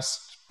every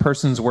last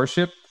person's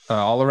worship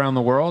all around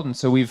the world. And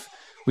so we've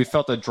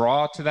felt a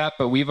draw to that,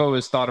 but we've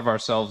always thought of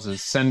ourselves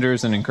as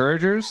senders and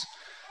encouragers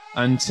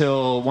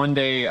until one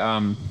day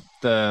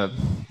the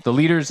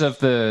leaders of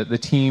the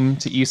team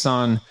to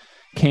Isan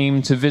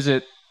came to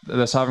visit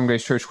the Sovereign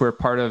Grace Church we're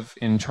part of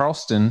in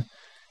Charleston,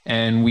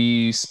 and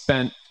we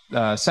spent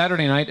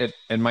Saturday night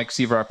at Mike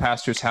Seaver, our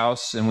pastor's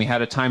house, and we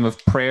had a time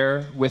of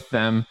prayer with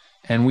them,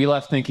 and we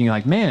left thinking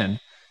like, man,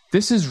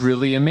 this is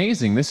really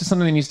amazing. This is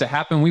something that needs to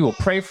happen. We will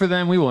pray for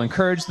them. We will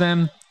encourage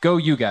them. Go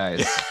you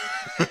guys.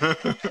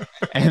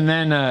 And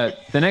then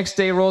the next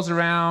day rolls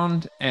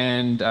around,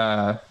 and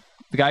the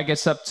guy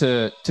gets up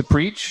to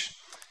preach,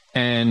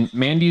 and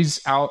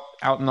Mandy's out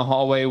in the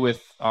hallway with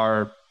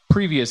our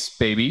previous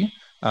baby,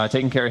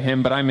 taking care of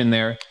him, but I'm in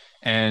there.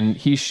 And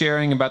he's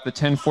sharing about the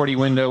 1040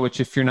 window, which,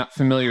 if you're not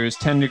familiar, is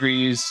 10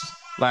 degrees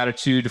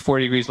latitude to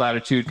 40 degrees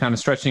latitude, kind of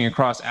stretching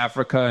across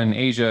Africa and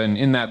Asia. And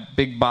in that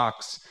big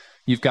box,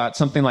 you've got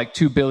something like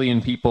 2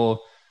 billion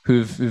people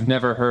who've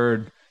never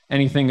heard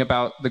anything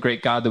about the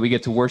great God that we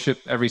get to worship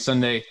every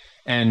Sunday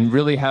and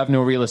really have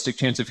no realistic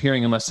chance of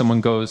hearing unless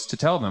someone goes to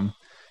tell them.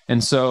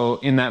 And so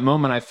in that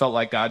moment, I felt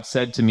like God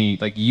said to me,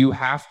 like, you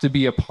have to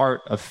be a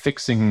part of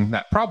fixing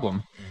that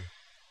problem.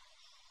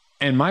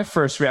 And my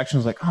first reaction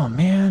was like, oh,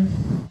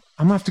 man,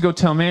 I'm going to have to go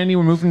tell Mandy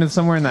we're moving to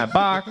somewhere in that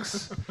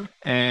box.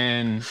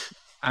 And,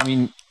 I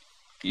mean,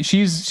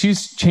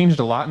 she's changed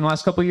a lot in the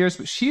last couple of years,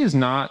 but she is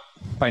not,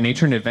 by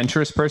nature, an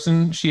adventurous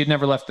person. She had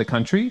never left the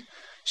country.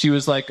 She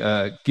was like,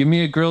 give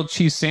me a grilled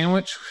cheese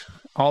sandwich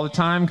all the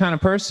time kind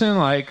of person.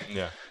 Like,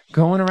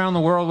 going around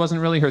the world wasn't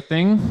really her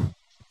thing.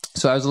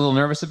 So I was a little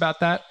nervous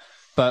about that.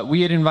 But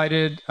we had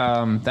invited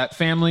that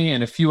family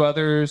and a few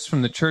others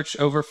from the church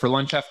over for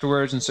lunch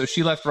afterwards. And so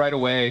she left right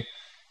away,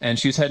 and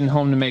she was heading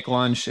home to make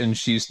lunch. And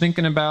she's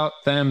thinking about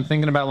them,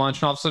 thinking about lunch.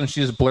 And all of a sudden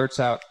she just blurts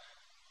out,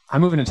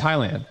 "I'm moving to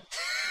Thailand."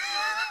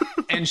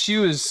 And she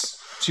was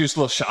a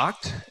little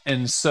shocked.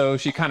 And so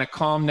she kind of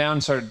calmed down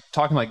and started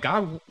talking like,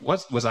 "God,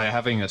 was I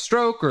having a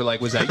stroke, or like,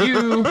 was that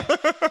you?"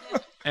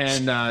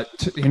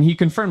 And he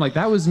confirmed, like,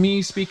 "That was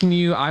me speaking to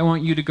you. I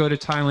want you to go to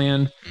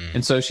Thailand."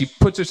 And so she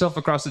puts herself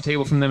across the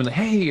table from them and like,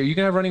 "Hey, are you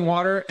gonna have running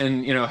water?"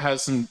 And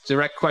has some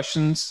direct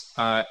questions.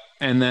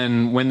 And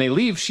then when they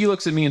leave, she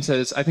looks at me and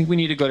says, "I think we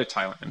need to go to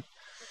Thailand."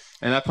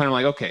 And at that point, I'm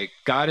like, "Okay,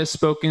 God has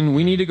spoken.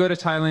 We need to go to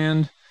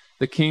Thailand.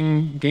 The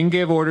king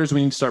gave orders.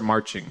 We need to start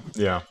marching."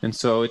 Yeah. And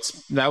so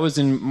that was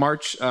in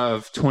March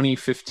of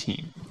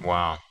 2015.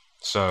 Wow.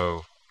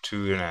 So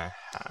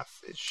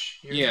 2.5-ish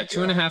years. Yeah,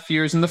 2.5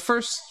 years. In the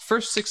first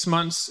 6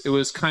 months, it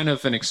was kind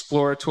of an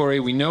exploratory.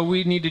 We know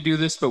we need to do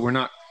this, but we're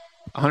not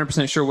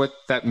 100% sure what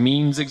that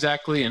means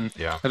exactly. And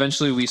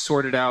eventually we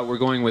sorted out. We're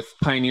going with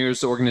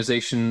Pioneers, the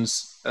organization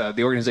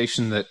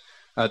that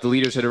the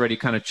leaders had already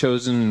kind of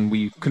chosen. And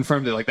we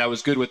confirmed that that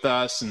was good with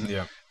us.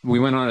 And we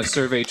went on a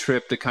survey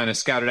trip to kind of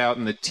scout it out.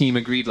 And the team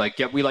agreed,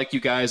 "Yep, we like you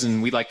guys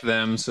and we like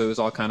them." So it was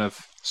all kind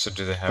of. So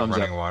do they have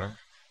running water?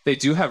 They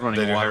do have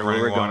running water. Have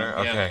running water?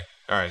 Going. Okay.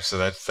 All right, so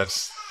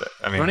that's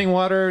running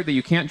water that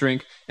you can't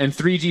drink, and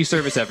 3G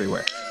service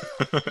everywhere.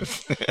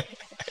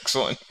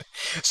 Excellent.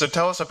 So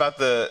tell us about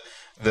the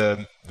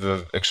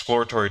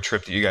exploratory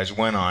trip that you guys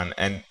went on,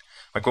 and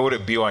what would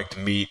it be like to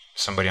meet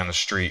somebody on the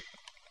street,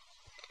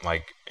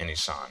 in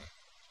Isan?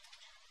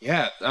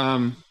 Yeah,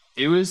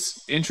 it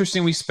was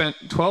interesting. We spent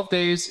 12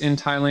 days in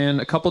Thailand,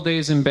 a couple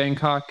days in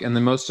Bangkok, and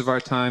then most of our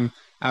time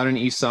out in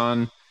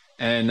Isan.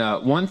 And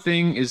one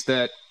thing is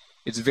that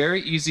it's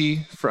very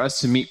easy for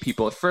us to meet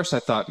people. At first, I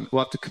thought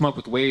we'll have to come up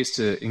with ways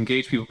to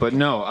engage people, but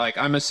no.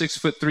 I'm a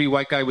 6'3"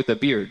 white guy with a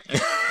beard.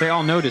 They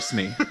all noticed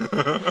me.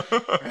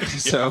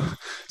 So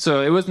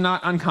it was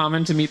not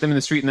uncommon to meet them in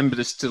the street and them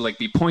just to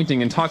be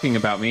pointing and talking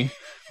about me.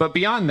 But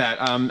beyond that,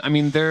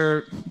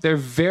 they're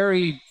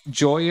very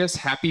joyous,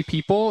 happy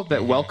people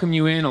that welcome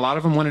you in. A lot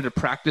of them wanted to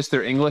practice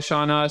their English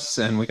on us,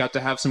 and we got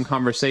to have some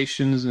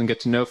conversations and get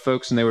to know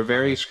folks. And they were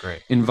very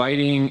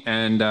inviting.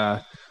 And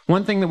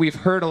one thing that we've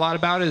heard a lot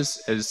about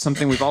is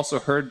something we've also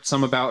heard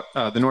some about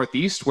the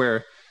Northeast,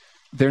 where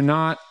they're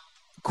not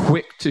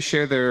quick to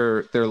share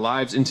their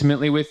lives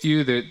intimately with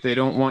you. They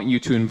don't want you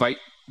to invite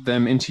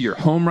them into your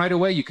home right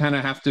away. You kind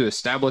of have to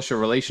establish a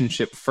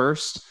relationship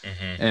first,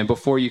 and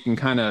before you can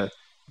kind of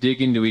dig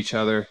into each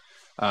other.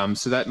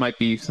 So that might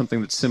be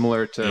something that's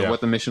similar to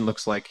what the mission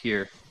looks like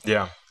here.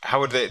 Yeah. How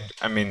would they,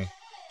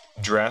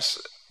 dress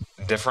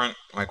different?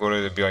 What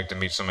would it be like to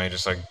meet somebody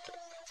just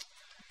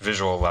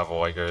visual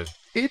level?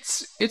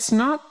 It's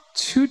not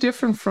too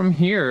different from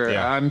here.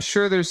 Yeah. I'm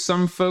sure there's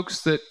some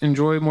folks that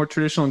enjoy more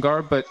traditional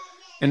garb, but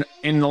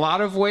in a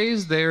lot of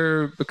ways,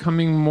 they're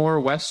becoming more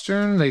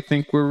Western. They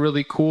think we're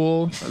really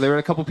cool. There were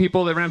a couple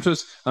people that ran up to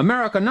us,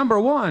 "America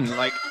 #1."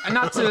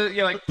 Not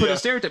to put a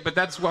stereotype, but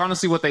that's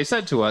honestly what they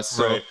said to us.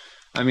 So, right.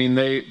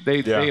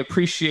 They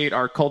appreciate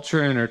our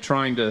culture and are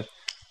trying to.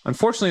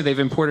 Unfortunately, they've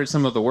imported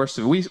some of the worst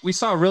of it. We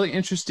saw a really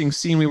interesting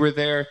scene. We were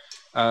there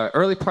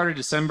early part of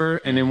December,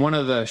 and in one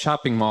of the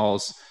shopping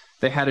malls,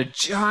 they had a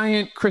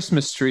giant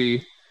Christmas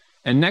tree,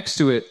 and next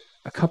to it,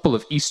 a couple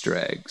of Easter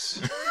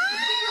eggs.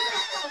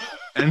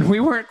 And we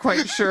weren't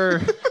quite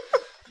sure.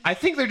 I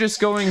think they're just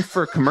going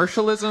for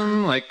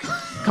commercialism,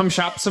 come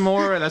shop some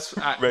more.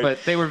 Right.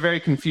 But they were very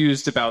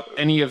confused about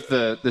any of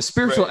the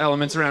spiritual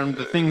elements around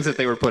the things that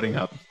they were putting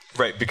up.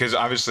 Right, because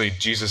obviously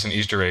Jesus and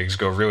Easter eggs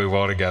go really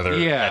well together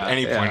at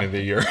any point of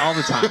the year. All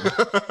the time.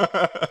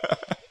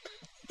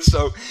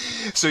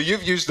 So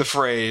you've used the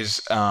phrase,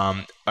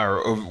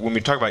 or when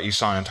we talk about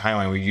Isan in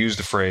Thailand, we use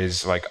the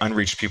phrase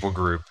unreached people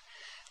group.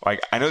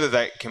 I know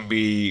that can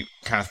be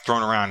kind of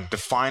thrown around.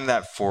 Define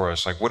that for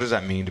us. What does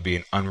that mean to be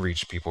an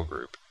unreached people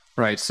group?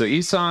 Right. So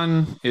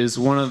Isan is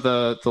one of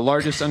the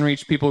largest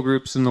unreached people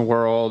groups in the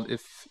world.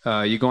 If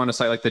you go on a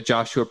site like the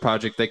Joshua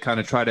Project, they kind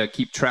of try to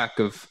keep track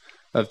of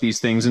these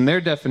things. And their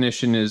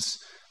definition is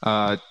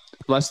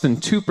less than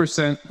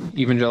 2%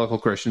 evangelical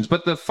Christians.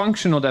 But the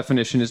functional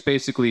definition is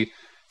basically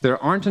there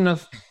aren't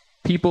enough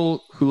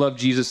people who love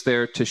Jesus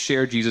there to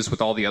share Jesus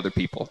with all the other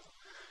people.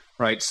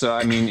 Right. So,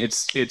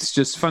 it's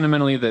just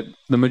fundamentally that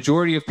the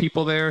majority of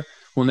people there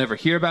will never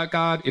hear about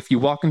God. If you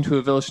walk into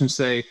a village and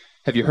say,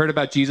 "Have you heard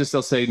about Jesus?"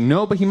 they'll say,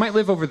 "No, but he might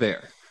live over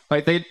there."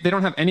 Right. They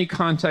don't have any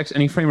context,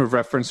 any frame of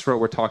reference for what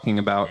we're talking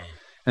about.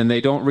 And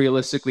they don't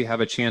realistically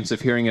have a chance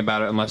of hearing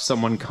about it unless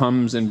someone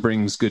comes and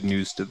brings good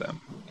news to them.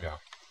 Yeah.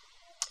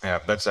 Yeah,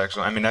 that's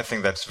excellent. I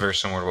think that's very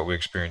similar to what we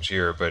experience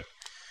here, but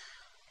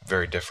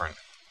very different.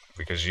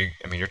 Because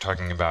you're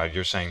talking about,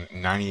 you're saying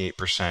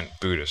 98%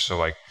 Buddhist.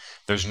 So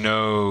there's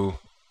no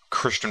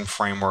Christian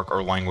framework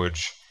or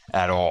language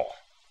at all.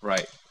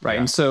 Right. Yeah.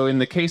 And so in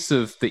the case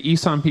of the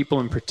Isan people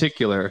in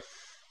particular,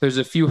 there's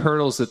a few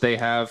hurdles that they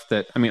have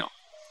that,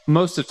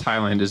 most of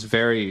Thailand is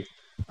very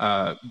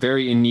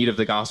very in need of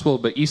the gospel,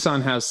 but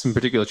Isan has some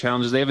particular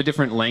challenges. They have a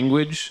different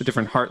language, a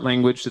different heart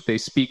language that they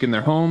speak in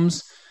their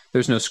homes.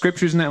 There's no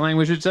scriptures in that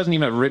language. It doesn't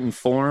even have a written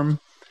form.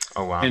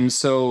 Oh, wow. And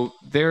so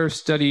they're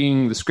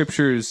studying the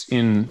scriptures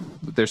in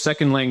their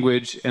second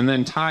language, and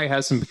then Thai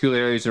has some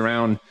peculiarities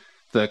around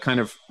the kind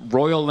of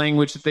royal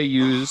language that they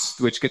use,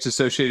 which gets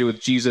associated with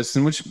Jesus,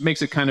 and which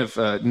makes it kind of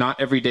not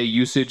everyday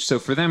usage. So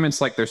for them, it's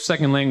like their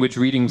second language,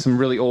 reading some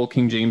really old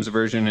King James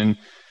version, and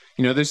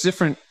there's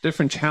different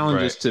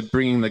challenges to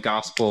bringing the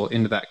gospel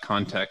into that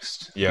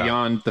context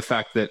beyond the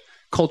fact that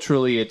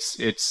culturally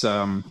it's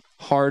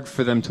hard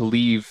for them to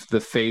leave the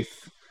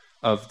faith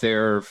of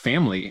their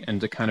family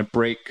and to kind of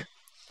break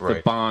the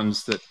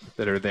bonds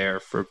that are there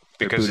for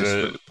because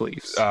Buddhist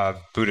beliefs.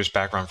 Buddhist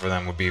background for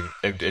them would be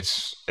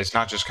it's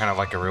not just kind of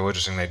like a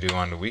religious thing they do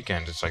on the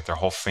weekend. It's like their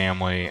whole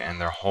family and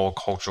their whole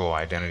cultural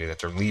identity that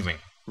they're leaving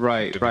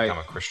to become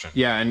a Christian.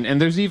 Yeah, and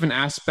there's even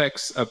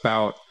aspects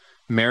about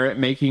merit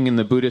making in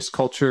the Buddhist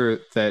culture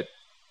that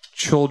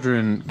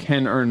children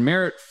can earn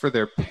merit for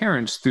their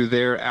parents through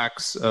their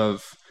acts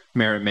of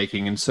merit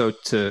making. And so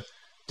to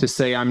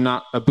say I'm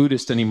not a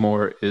Buddhist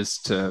anymore is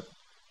to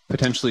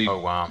potentially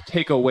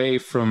take away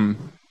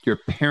from your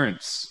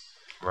parents'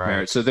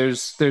 merit. So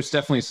there's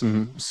definitely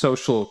some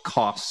social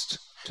cost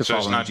to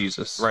following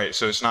Jesus. Right.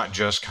 So it's not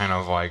just kind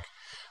of like,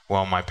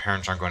 well, my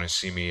parents aren't going to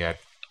see me at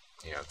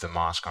the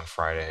mosque on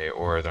Friday,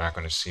 or they're not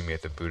going to see me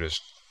at the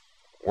Buddhist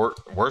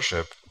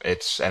worship.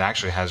 It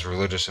actually has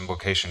religious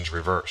implications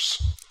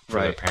reverse for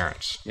their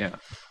parents. Yeah.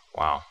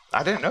 Wow.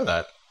 I didn't know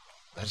that.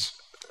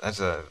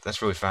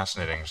 That's really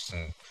fascinating,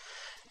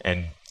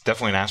 and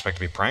definitely an aspect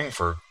to be praying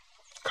for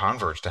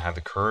converts, to have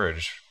the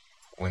courage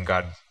when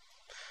God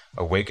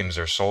awakens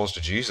their souls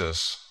to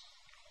Jesus,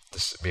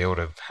 to be able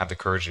to have the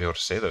courage to be able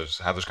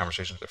to have those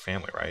conversations with their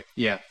family, right?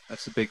 Yeah,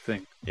 that's a big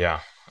thing. Yeah.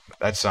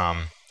 That's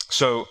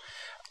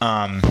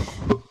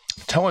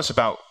tell us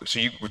about,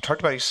 we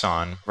talked about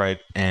Isan, right?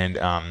 And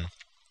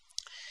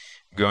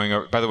going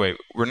over, by the way,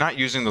 we're not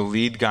using the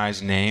lead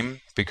guy's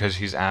name because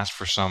he's asked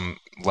for some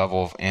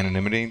level of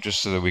anonymity,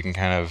 just so that we can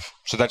kind of,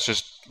 so that's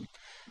just,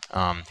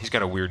 he's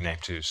got a weird name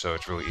too, so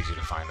it's really easy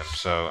to find him.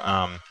 So,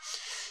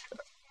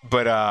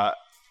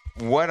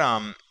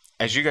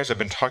 as you guys have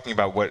been talking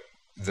about what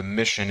the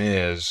mission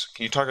is,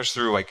 can you talk us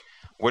through, like,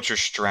 what's your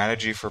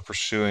strategy for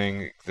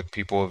pursuing the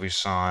people of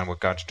Isan, what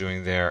God's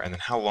doing there, and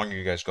then how long are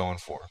you guys going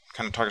for?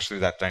 Kind of talk us through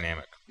that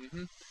dynamic.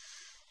 Mm-hmm.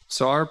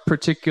 So our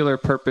particular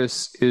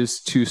purpose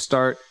is to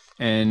start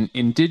an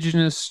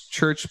indigenous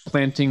church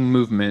planting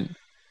movement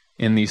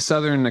in the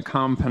southern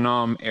Nakhon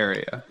Phanom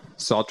area.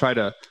 So I'll try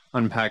to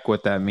unpack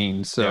what that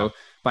means. So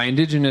by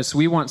indigenous,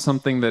 we want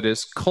something that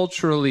is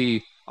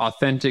culturally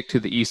authentic to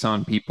the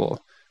Isan people.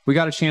 We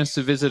got a chance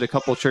to visit a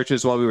couple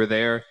churches while we were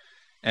there,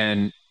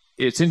 and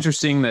it's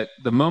interesting that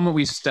the moment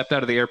we stepped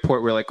out of the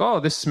airport, we're like, oh,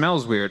 this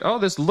smells weird. Oh,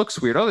 this looks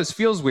weird. Oh, this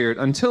feels weird.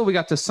 Until we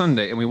got to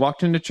Sunday and we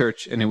walked into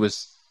church, and it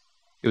was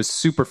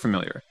super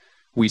familiar.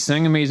 We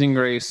sang Amazing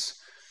Grace.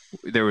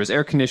 There was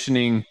air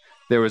conditioning.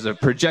 There was a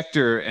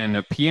projector and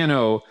a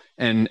piano,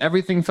 and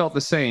everything felt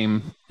the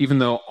same, even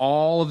though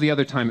all of the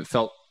other time it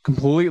felt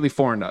completely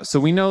foreign to us. So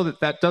we know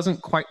that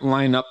doesn't quite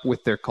line up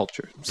with their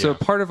culture. So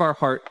part of our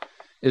heart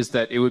is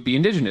that it would be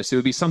indigenous. It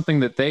would be something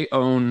that they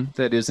own,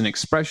 that is an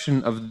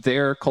expression of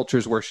their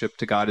culture's worship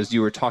to God, as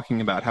you were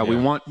talking about, how we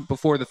want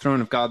before the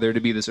throne of God there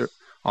to be this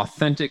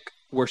authentic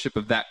worship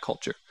of that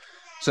culture.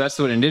 So that's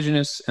what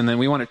indigenous, and then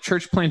we want a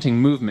church planting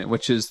movement,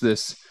 which is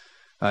this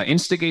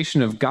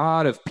instigation of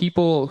God, of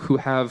people who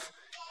have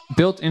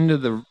built into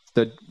the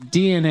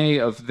DNA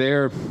of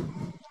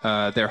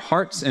their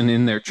hearts and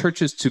in their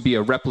churches to be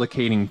a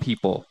replicating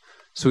people.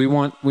 So we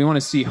want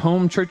to see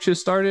home churches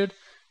started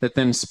that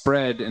then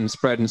spread and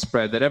spread and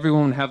spread, that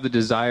everyone would have the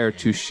desire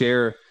to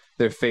share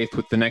their faith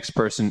with the next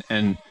person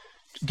and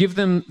give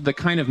them the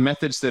kind of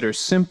methods that are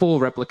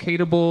simple,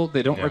 replicatable.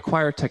 They don't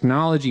require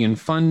technology and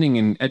funding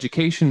and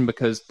education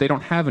because they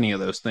don't have any of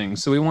those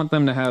things. So we want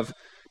them to have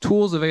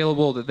tools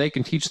available that they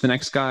can teach the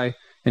next guy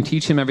and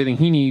teach him everything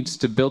he needs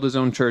to build his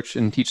own church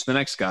and teach the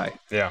next guy.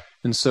 Yeah.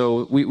 And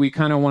so we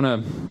kind of want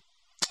to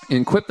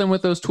equip them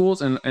with those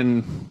tools,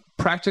 and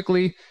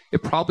practically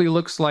it probably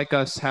looks like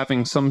us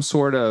having some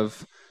sort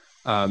of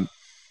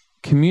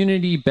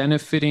community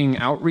benefiting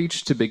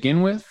outreach to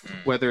begin with,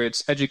 whether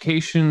it's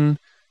education.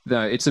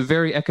 It's a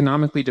very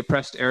economically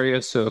depressed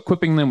area, so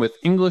equipping them with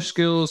English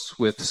skills,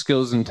 with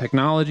skills in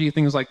technology,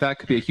 things like that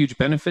could be a huge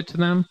benefit to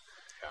them.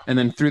 And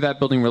then through that,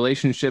 building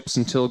relationships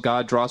until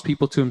God draws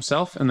people to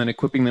himself, and then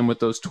equipping them with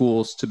those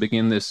tools to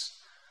begin this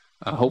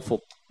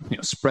hopeful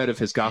spread of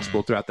his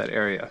gospel throughout that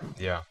area.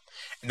 Yeah.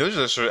 And those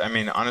are the sort of, I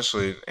mean,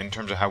 honestly, in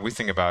terms of how we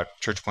think about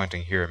church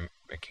planting here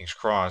at King's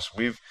Cross,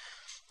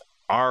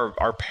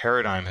 our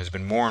paradigm has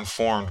been more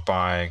informed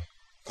by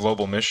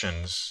global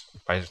missions,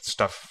 by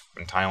stuff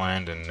in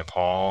Thailand and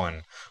Nepal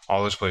and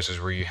all those places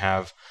where you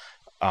have,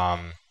 a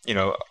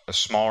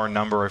smaller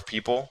number of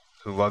people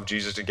who love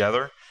Jesus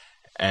together,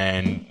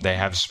 and they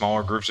have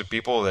smaller groups of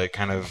people that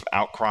kind of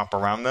outcrop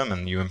around them,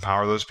 and you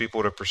empower those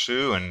people to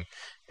pursue, and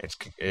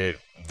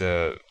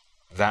the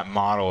that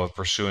model of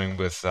pursuing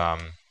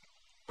without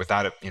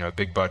it,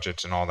 big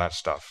budgets and all that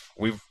stuff.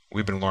 We've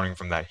been learning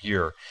from that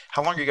here.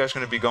 How long are you guys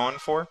going to be going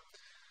for?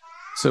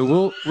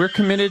 So we're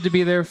committed to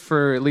be there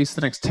for at least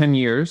the next 10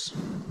 years.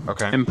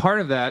 Okay. And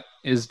part of that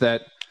is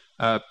that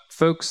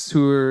folks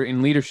who are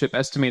in leadership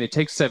estimate it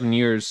takes 7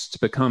 years to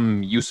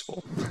become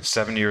useful.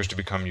 7 years to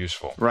become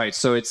useful. Right.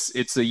 So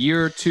it's a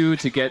year or two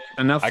to get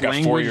enough language. I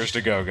got 4 years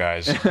to go,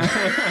 guys.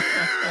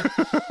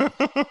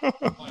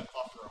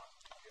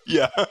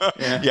 Yeah,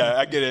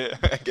 I get it.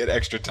 I get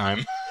extra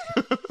time.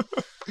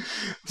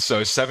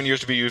 So 7 years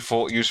to be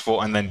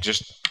useful, and then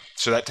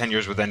so that 10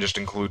 years would then just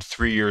include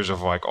 3 years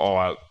of like all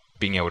out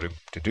being able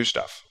to do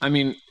stuff. I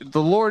mean,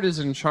 the Lord is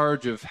in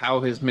charge of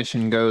how his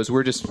mission goes.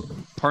 We're just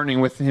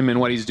partnering with him in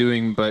what he's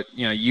doing. But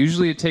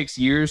usually it takes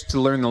years to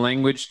learn the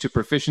language to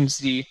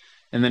proficiency,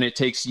 and then it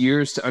takes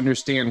years to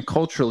understand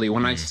culturally.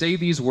 When I say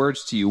these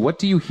words to you, what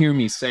do you hear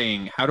me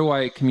saying? How do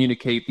I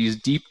communicate these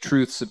deep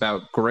truths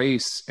about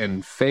grace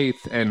and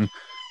faith and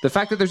the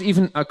fact that there's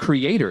even a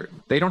creator?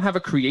 They don't have a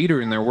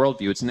creator in their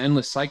worldview. It's an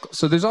endless cycle.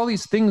 So there's all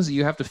these things that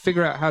you have to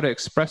figure out how to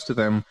express to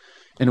them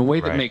in a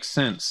way that makes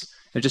sense.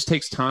 It just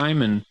takes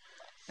time,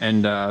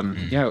 and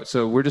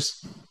so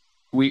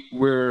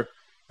we're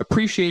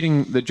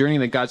appreciating the journey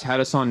that God's had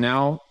us on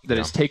now, that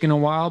it's taken a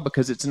while,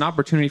 because it's an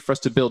opportunity for us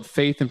to build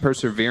faith and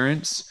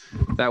perseverance.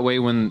 That way,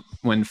 when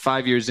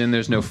 5 years in,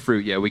 there's no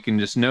fruit yet, we can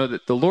just know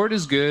that the Lord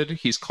is good.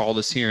 He's called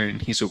us here, and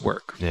he's at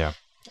work. Yeah.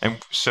 And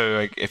so,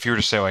 like, if you were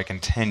to say, like, in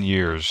 10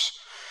 years,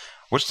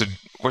 what's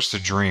the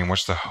dream?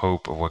 What's the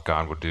hope of what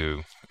God will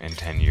do in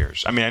 10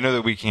 years? I mean, I know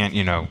that we can't,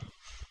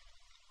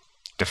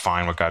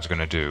 define what God's going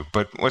to do,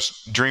 but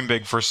let's dream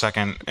big for a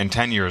second. In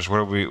 10 years,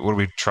 what are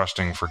we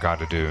trusting for God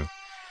to do?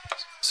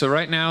 So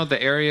right now,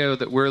 the area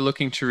that we're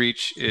looking to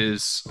reach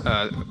is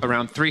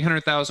around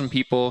 300,000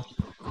 people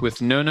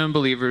with no known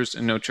believers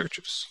and no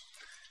churches.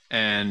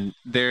 And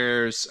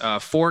there's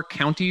 4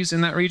 counties in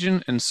that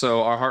region, and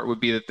so our heart would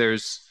be that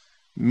there's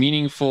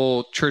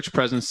meaningful church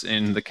presence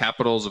in the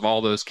capitals of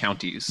all those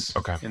counties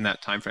in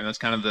that time frame. That's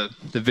kind of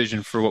the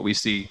vision for what we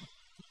see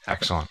happen.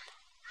 Excellent.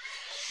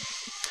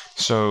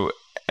 So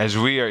as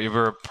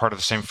we're part of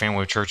the same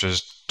family of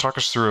churches, talk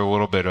us through a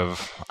little bit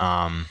of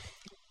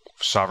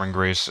Sovereign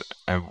Grace,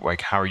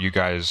 like how are you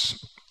guys,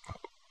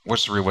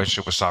 what's the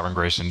relationship with Sovereign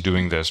Grace in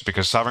doing this?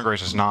 Because Sovereign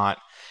Grace has not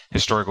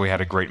historically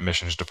had a great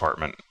missions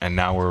department, and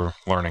now we're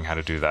learning how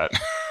to do that.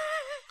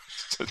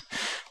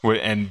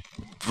 And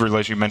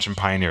you mentioned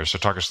Pioneers, so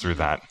talk us through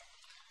that.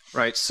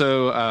 Right.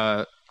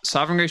 So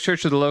Sovereign Grace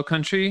Church of the Low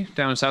Country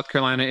down in South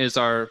Carolina is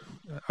our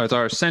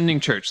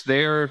sending church.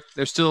 They're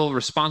still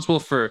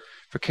responsible for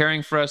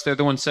caring for us. They're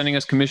the ones sending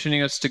us,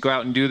 commissioning us to go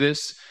out and do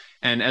this.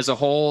 And as a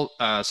whole,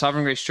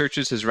 Sovereign Grace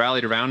Churches has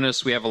rallied around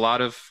us. We have a lot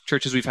of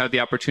churches we've had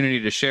the opportunity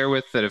to share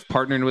with that have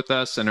partnered with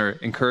us and are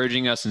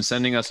encouraging us and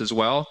sending us as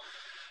well.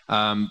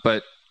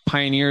 But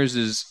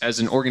Pioneers as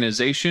an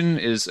organization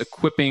is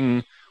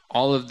equipping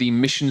all of the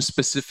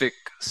mission-specific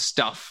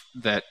stuff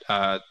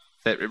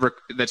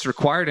that's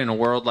required in a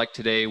world like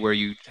today, where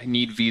you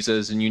need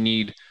visas and you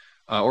need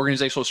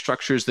organizational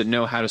structures that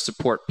know how to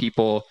support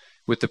people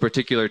with the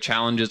particular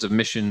challenges of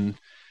mission.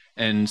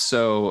 And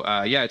so,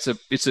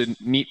 it's a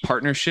neat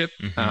partnership.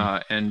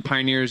 And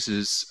Pioneers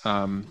is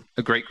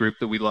a great group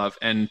that we love,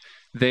 and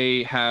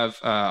they have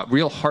a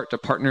real heart to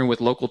partner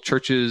with local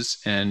churches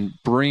and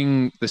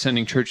bring the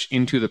sending church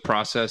into the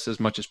process as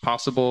much as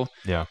possible,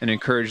 and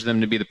encourage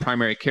them to be the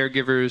primary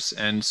caregivers.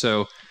 And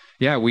so,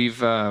 we've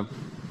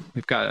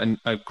got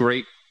a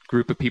great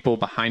group of people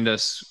behind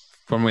us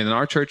from within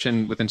our church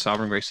and within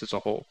Sovereign Grace as a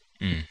whole.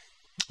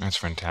 That's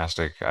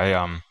fantastic.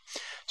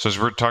 So as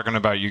we're talking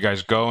about you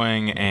guys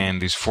going and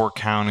these 4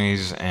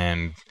 counties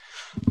and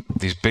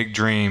these big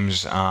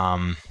dreams,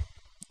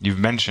 you've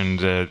mentioned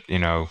that,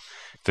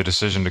 the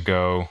decision to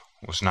go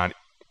was not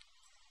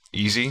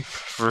easy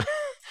for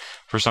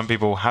some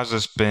people. How's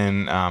this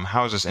been?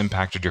 How has this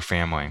impacted your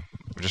family?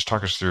 Just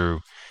talk us through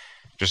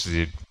just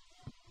the,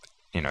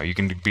 you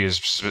can be as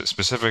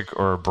specific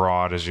or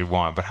broad as you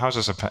want, but how has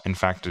this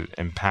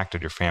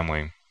impacted your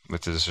family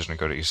with the decision to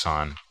go to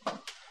Isan?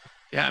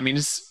 Yeah, I mean,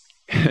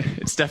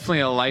 it's definitely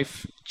a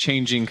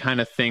life-changing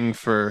kind of thing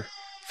for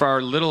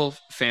our little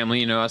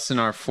family, us and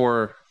our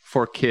four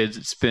kids.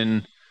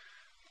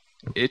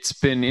 It's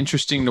been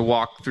interesting to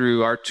walk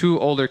through. Our 2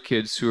 older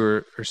kids who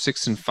are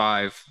 6 and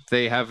 5,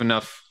 they have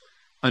enough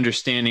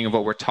understanding of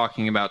what we're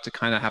talking about to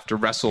kind of have to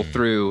wrestle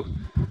through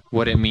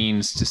what it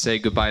means to say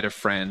goodbye to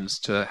friends,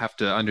 to have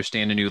to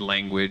understand a new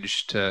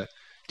language, to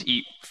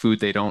eat food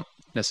they don't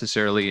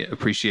necessarily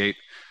appreciate.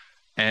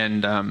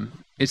 And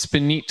it's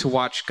been neat to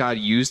watch God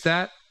use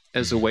that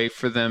as a way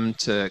for them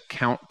to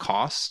count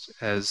cost,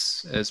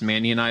 as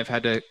Mandy and I have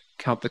had to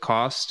count the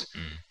cost,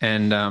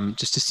 and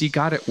just to see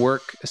God at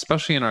work,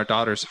 especially in our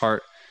daughter's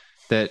heart,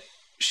 that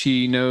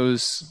she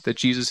knows that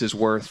Jesus is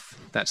worth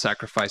that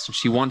sacrifice, and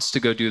she wants to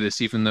go do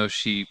this, even though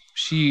she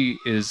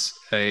is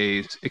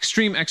a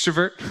extreme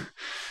extrovert,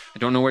 I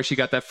don't know where she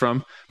got that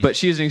from, but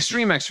she is an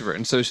extreme extrovert.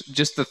 And so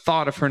just the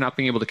thought of her not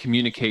being able to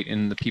communicate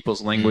in the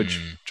people's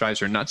language drives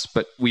her nuts.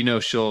 But we know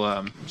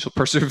she'll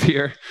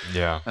persevere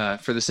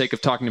for the sake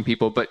of talking to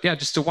people. But yeah,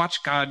 just to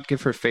watch God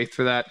give her faith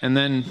for that. And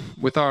then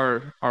with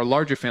our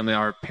larger family,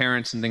 our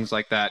parents and things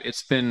like that,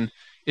 it's been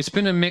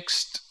a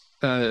mixed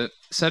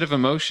set of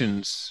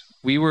emotions.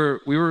 We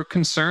were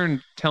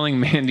concerned telling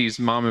Mandy's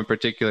mom in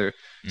particular.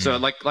 So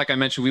like I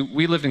mentioned,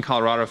 we lived in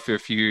Colorado for a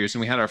few years, and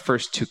we had our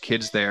first 2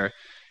 kids there.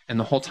 And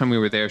the whole time we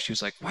were there, she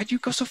was like, "Why'd you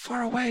go so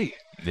far away?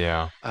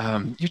 Yeah,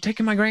 you're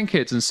taking my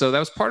grandkids." And so that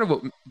was part of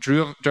what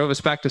drove us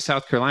back to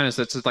South Carolina. Is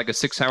that's like a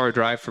 6-hour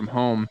drive from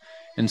home.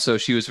 And so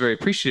she was very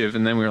appreciative.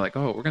 And then we were like,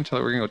 "Oh, we're going to tell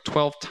her we're going to go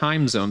 12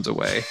 time zones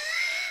away."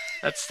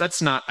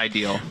 That's not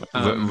ideal.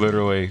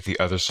 Literally the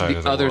other side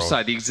of the world. The other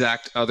side, the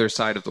exact other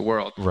side of the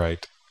world.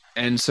 Right.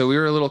 And so we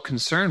were a little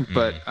concerned,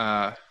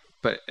 but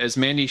as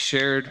Mandy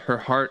shared her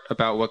heart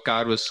about what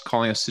God was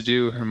calling us to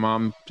do, her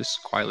mom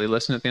just quietly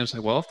listened at the end. She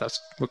was like, "Well, if that's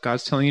what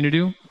God's telling you to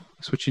do,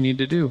 that's what you need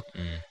to do."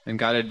 And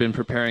God had been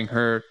preparing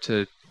her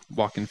to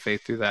walk in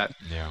faith through that.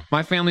 Yeah.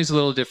 My family's a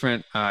little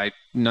different.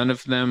 None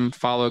of them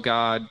follow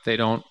God. They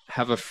don't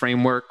have a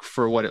framework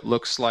for what it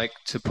looks like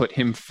to put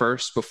him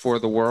first before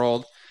the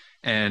world.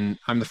 And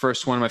I'm the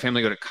first one in my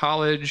family to go to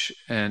college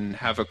and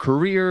have a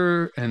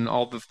career and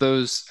all of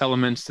those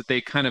elements that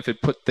they kind of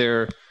had put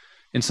their,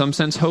 in some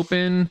sense, hope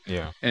in.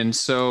 Yeah. And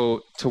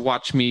so to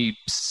watch me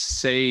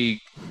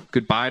say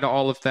goodbye to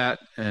all of that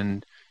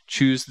and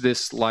choose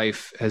this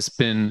life has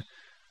been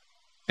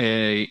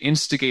a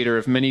instigator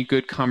of many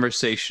good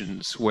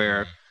conversations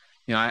where,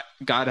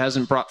 God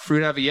hasn't brought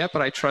fruit out of it yet,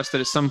 but I trust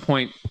that at some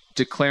point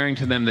declaring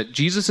to them that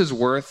Jesus is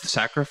worth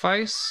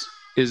sacrifice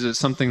is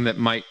something that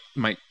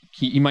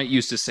he might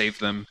use to save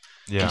them.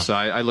 Yeah. And so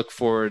I look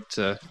forward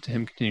to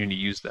him continuing to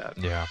use that.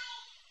 Yeah.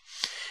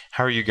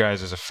 How are you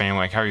guys as a family?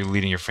 Like, how are you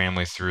leading your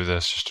family through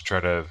this, just to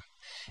try to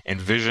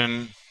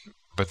envision,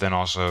 but then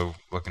also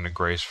looking to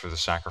grace for the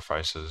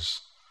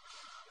sacrifices?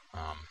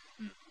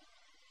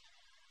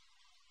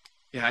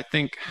 Yeah, I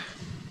think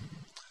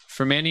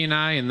for Mandy and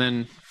I, and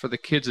then for the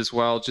kids as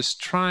well, just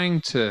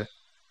trying to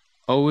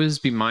always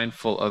be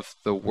mindful of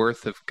the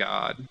worth of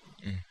God.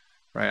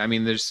 Right? I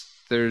mean,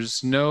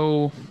 there's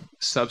no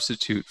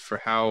substitute for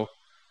how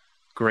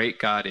great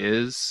God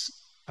is,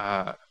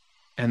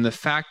 and the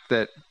fact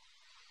that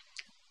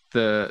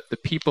the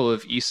people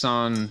of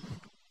Isan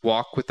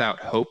walk without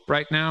hope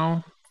right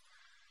now.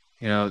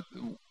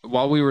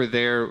 While we were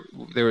there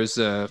was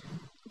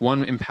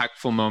one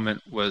impactful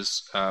moment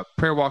was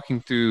prayer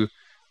walking through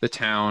the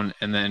town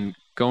and then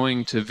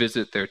going to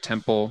visit their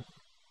temple.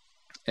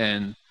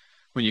 And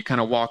when you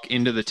kind of walk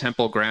into the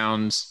temple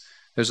grounds,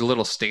 there's a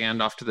little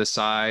stand off to the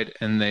side,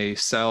 and they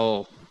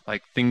sell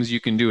like things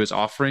you can do as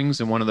offerings.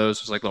 And one of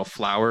those was like little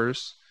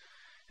flowers.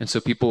 And so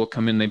people would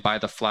come in, they'd buy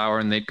the flower,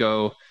 and they'd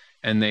go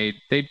and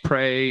they'd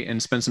pray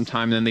and spend some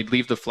time. And then they'd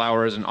leave the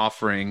flower as an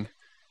offering,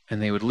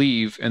 and they would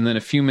leave. And then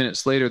a few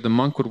minutes later, the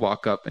monk would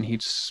walk up and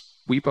he'd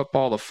sweep up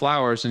all the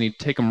flowers and he'd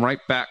take them right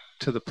back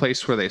to the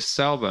place where they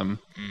sell them.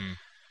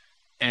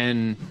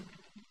 And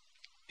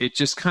it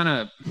just kind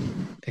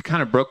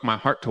of broke my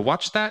heart to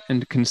watch that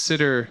and to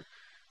consider,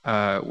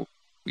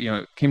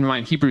 it came to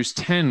mind Hebrews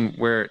 10,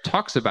 where it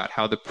talks about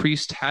how the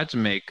priest had to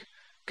make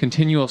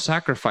continual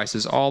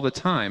sacrifices all the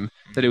time,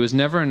 that it was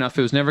never enough.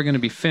 It was never going to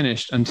be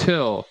finished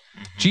until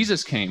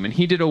Jesus came, and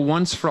he did a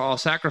once for all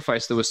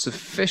sacrifice that was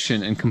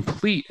sufficient and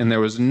complete, and there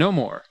was no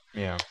more.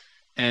 Yeah.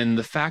 And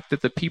the fact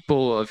that the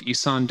people of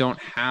Isan don't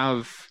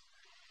have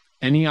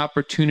any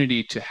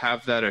opportunity to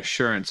have that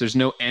assurance, there's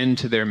no end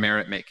to their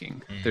merit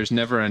making. There's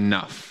never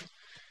enough.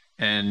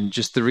 And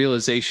just the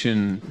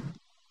realization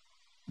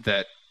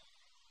that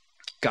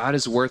God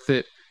is worth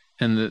it,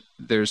 and that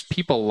there's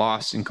people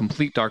lost in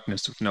complete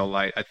darkness with no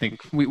light. I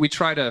think we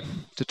try to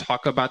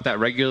talk about that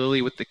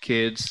regularly with the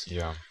kids.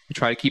 Yeah. We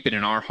try to keep it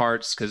in our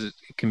hearts, because it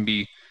can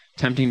be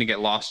tempting to get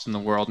lost in the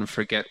world and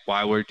forget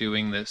why we're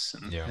doing this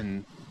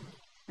and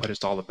what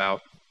it's all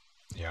about.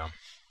 Yeah.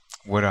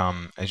 What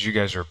as you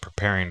guys are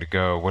preparing to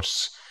go, what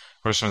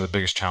are some of the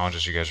biggest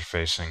challenges you guys are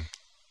facing?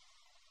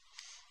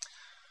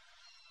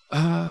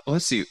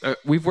 Let's see.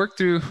 We've worked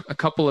through a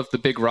couple of the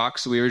big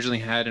rocks that we originally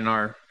had in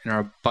our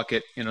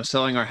bucket.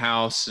 Selling our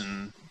house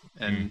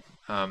and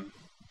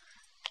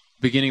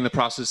beginning the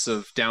process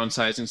of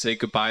downsizing, say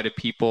goodbye to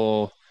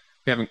people.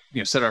 We haven't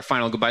said our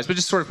final goodbyes, but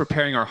just sort of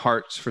preparing our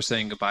hearts for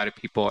saying goodbye to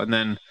people. And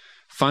then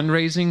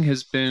fundraising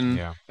has been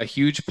a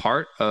huge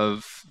part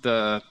of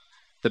the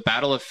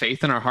battle of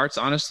faith in our hearts.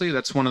 Honestly,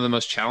 that's one of the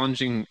most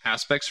challenging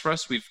aspects for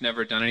us. We've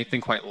never done anything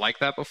quite like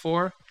that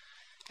before,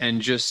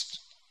 and just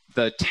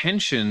the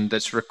tension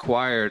that's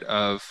required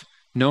of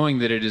knowing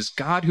that it is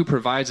God who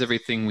provides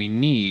everything we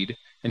need,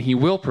 and he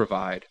will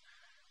provide,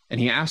 and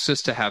he asks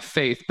us to have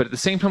faith, but at the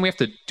same time we have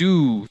to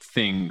do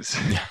things.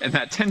 And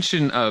that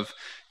tension of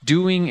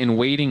doing and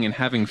waiting and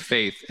having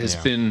faith has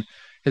been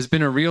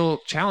a real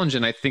challenge.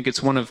 And I think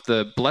it's one of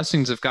the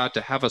blessings of God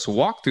to have us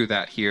walk through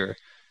that here,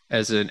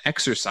 as an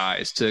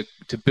exercise to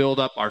build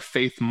up our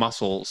faith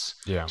muscles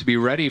to be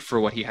ready for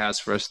what he has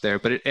for us there.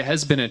 But it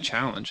has been a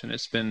challenge, and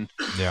it's been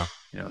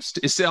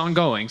it's still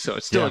ongoing, so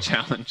it's still a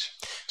challenge.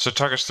 So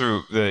talk us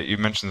through you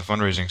mentioned the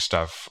fundraising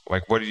stuff.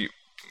 Like, what are you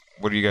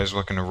guys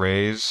looking to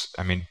raise?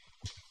 I mean,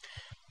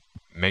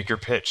 make your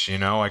pitch,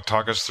 like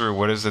talk us through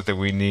what is it that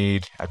we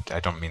need. I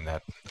don't mean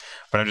that,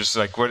 but I'm just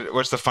like,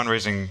 what's the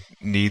fundraising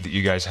need that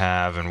you guys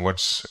have, and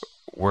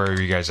where are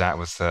you guys at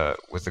with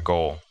the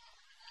goal?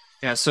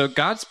 Yeah, so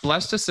God's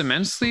blessed us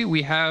immensely.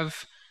 We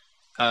have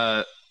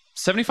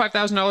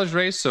 $75,000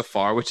 raised so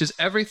far, which is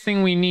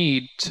everything we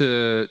need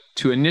to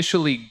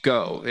initially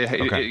go.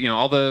 Okay.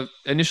 All the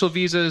initial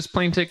visas,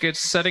 plane tickets,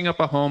 setting up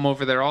a home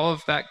over there, all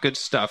of that good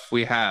stuff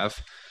we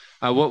have.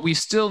 What we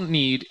still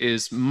need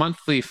is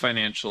monthly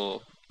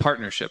financial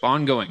partnership,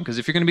 ongoing. Because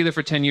if you're going to be there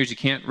for 10 years, you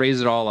can't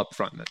raise it all up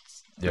front.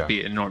 That'd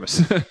be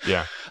enormous.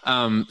 Yeah.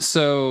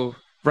 So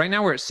right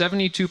now we're at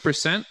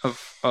 72%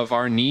 of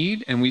our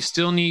need, and we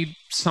still need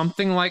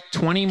something like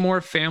 20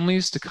 more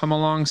families to come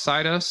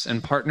alongside us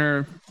and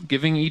partner,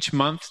 giving each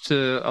month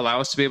to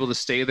allow us to be able to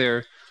stay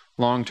there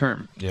long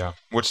term. Yeah.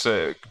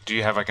 Do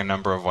you have like a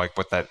number of like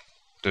what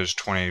those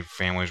 20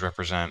 families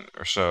represent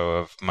or so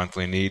of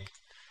monthly need?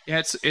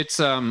 Yeah, it's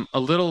a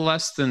little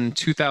less than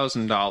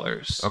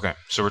 $2,000. Okay,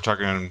 so we're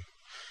talking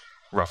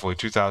roughly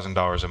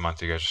 $2,000 a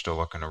month. You guys are still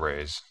looking to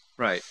raise.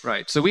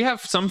 Right. So we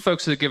have some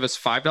folks that give us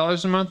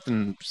 $5 a month,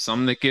 and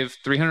some that give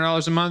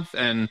 $300 a month.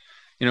 And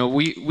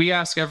we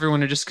ask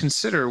everyone to just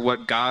consider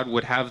what God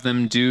would have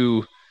them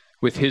do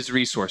with His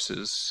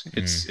resources.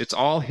 It's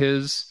all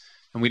His,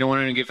 and we don't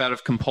want to give out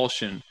of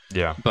compulsion.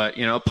 Yeah. But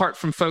apart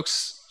from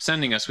folks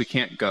sending us, we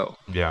can't go.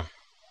 Yeah.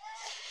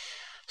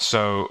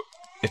 So,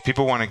 if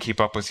people want to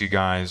keep up with you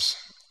guys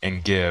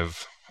and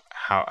give,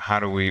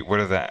 what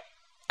are the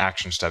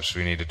action steps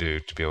we need to do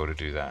to be able to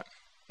do that?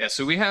 Yeah,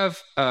 so we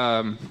have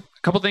a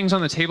couple things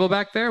on the table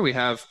back there. We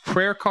have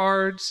prayer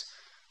cards,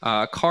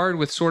 a card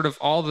with sort of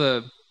all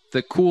the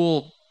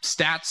cool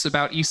stats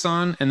about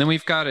ESON, and then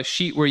we've got a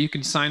sheet where you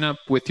can sign up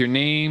with your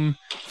name,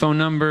 phone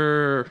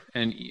number,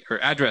 or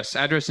address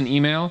and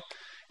email.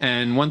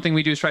 And one thing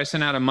we do is try to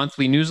send out a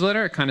monthly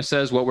newsletter. It kind of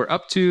says what we're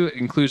up to. It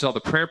includes all the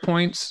prayer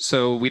points.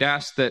 So we'd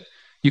ask that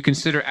you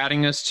consider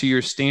adding us to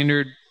your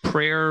standard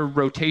prayer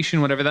rotation,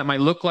 whatever that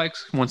might look like.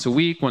 Once a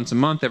week, once a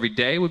month, every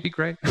day would be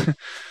great.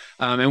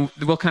 And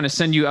we'll kind of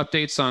send you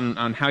updates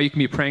on how you can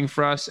be praying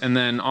for us. And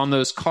then on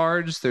those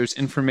cards, there's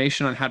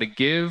information on how to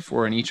give,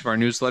 or in each of our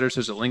newsletters,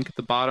 there's a link at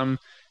the bottom.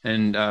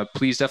 And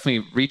please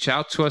definitely reach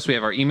out to us. We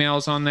have our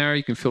emails on there.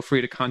 You can feel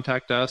free to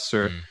contact us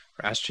or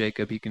ask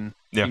Jacob. He can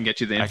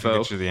get you the info. I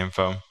can get you the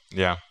info.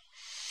 Yeah.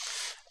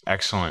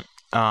 Excellent.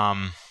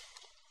 David,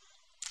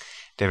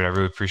 I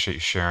really appreciate you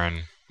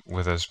sharing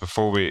with us.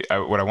 Before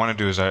what I want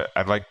to do is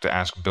I'd like to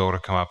ask Bill to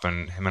come up,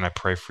 and him and I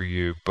pray for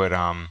you. But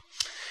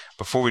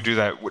before we do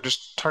that,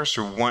 just talk us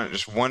through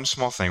one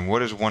small thing.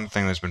 What is one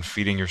thing that's been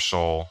feeding your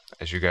soul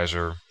as you guys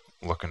are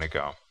looking to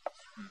go?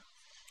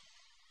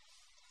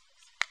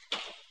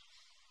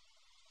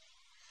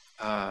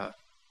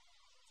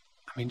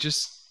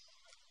 Just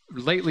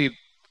lately,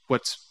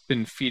 what's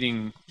been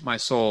feeding my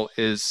soul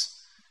is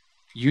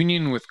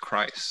union with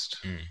Christ.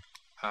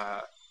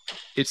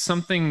 It's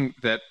something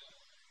that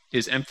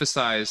is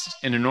emphasized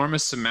an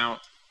enormous amount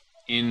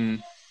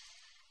in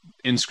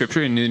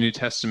Scripture, in the New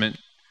Testament,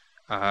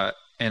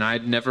 and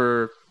I'd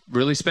never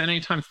really spent any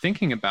time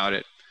thinking about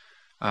it.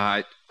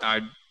 I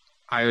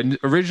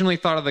originally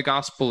thought of the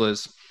gospel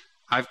as,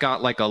 I've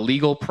got like a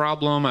legal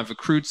problem, I've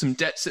accrued some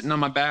debt sitting on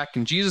my back,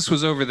 and Jesus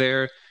was over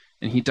there,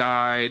 and He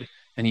died,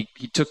 and he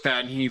took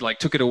that, and He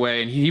took it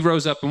away, and He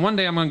rose up, and one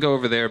day I'm going to go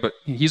over there, but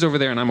He's over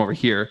there, and I'm over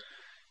here.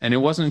 And it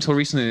wasn't until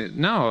recently,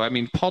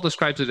 Paul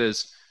describes it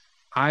as,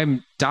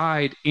 I'm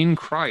died in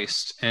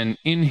Christ, and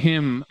in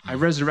Him I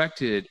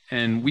resurrected,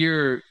 and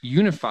we're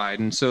unified.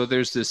 And so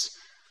there's this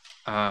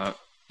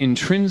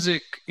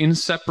intrinsic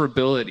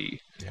inseparability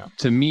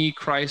to me,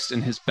 Christ,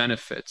 and His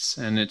benefits.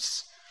 And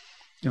it's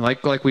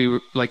like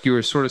you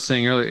were sort of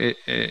saying earlier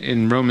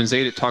in Romans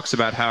 8, it talks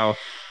about how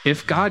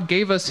if God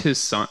gave us His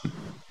Son,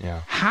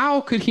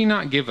 how could He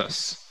not give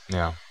us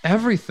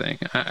everything?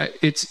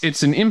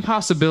 It's an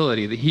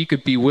impossibility that He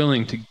could be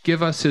willing to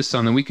give us His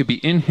Son, that we could be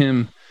in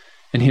Him,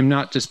 and Him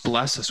not just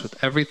bless us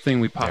with everything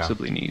we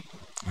possibly need.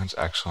 That's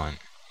excellent.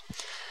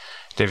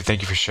 David,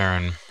 thank you for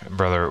sharing,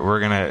 brother.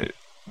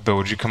 Bill,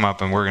 would you come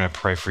up, and we're going to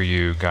pray for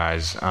you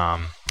guys,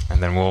 and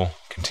then we'll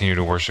continue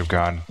to worship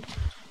God.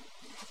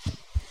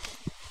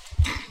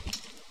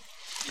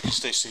 You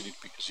stay seated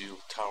because you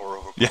tower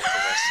over both of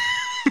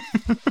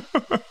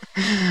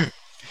us.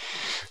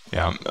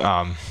 Yeah.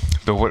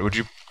 Bill, what would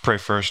you pray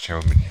first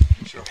here?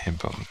 Sure.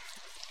 Bill.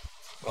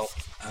 Well,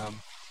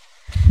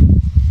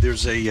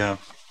 there's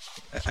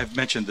I've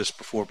mentioned this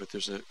before, but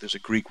there's a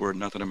Greek word,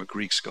 not that I'm a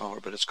Greek scholar,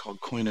 but it's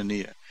called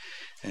koinonia.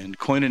 And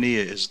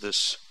koinonia is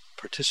this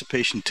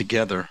participation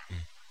together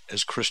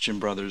as Christian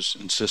brothers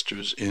and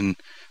sisters in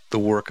the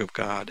work of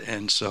God.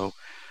 And so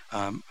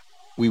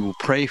we will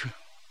pray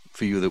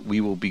for you that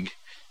we will be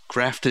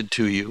grafted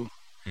to you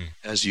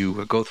as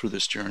you go through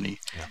this journey.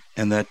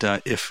 And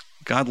that if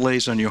God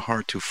lays on your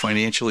heart to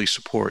financially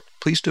support,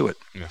 please do it.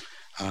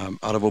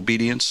 Out of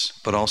obedience,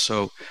 but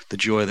also the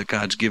joy that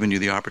God's given you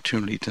the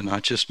opportunity to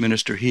not just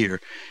minister here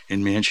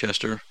in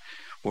Manchester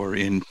or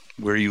in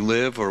where you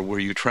live or where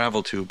you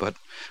travel to, but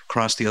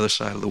across the other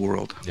side of the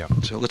world.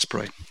 So let's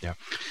pray.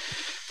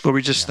 Lord,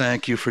 we just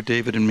thank you for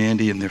David and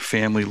Mandy and their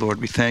family,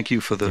 Lord. We thank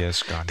you for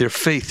their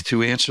faith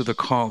to answer the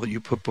call that you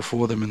put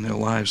before them in their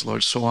lives,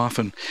 Lord. So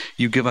often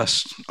you give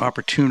us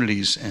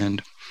opportunities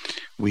and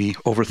we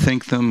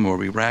overthink them or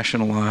we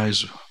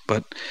rationalize,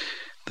 but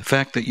the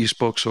fact that you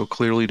spoke so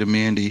clearly to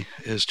Mandy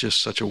is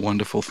just such a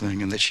wonderful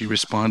thing, and that she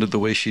responded the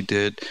way she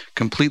did,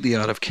 completely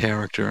out of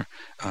character,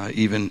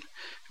 even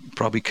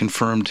probably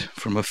confirmed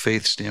from a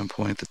faith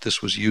standpoint that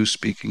this was you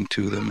speaking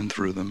to them and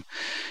through them.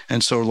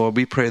 And so, Lord,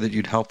 we pray that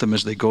you'd help them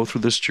as they go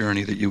through this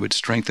journey, that you would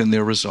strengthen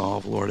their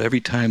resolve, Lord.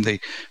 Every time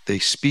they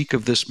speak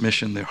of this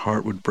mission, their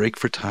heart would break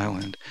for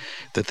Thailand,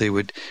 that they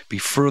would be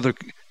further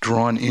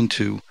drawn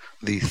into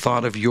the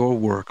thought of your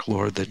work,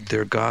 Lord, that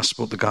the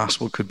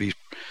gospel could be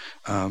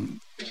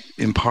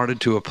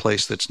imparted to a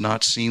place that's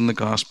not seen the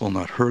gospel,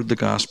 not heard the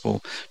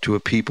gospel, to a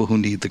people who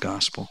need the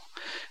gospel.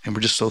 And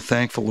we're just so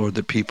thankful, Lord,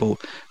 that people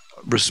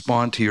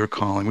respond to your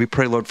calling. We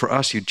pray, Lord, for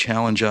us, you'd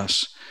challenge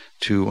us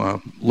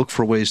to look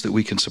for ways that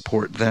we can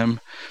support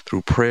them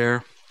through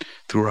prayer,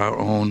 through our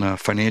own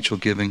financial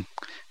giving,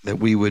 that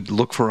we would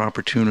look for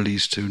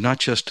opportunities to not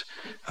just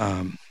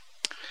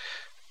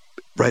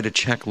write a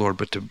check, Lord,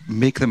 but to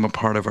make them a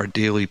part of our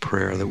daily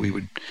prayer, that we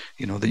would,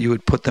 that you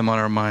would put them on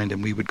our mind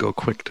and we would go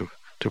quick to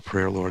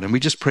prayer, Lord. And we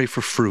just pray for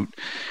fruit.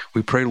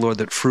 We pray, Lord,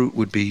 that fruit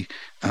would be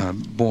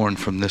born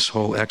from this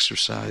whole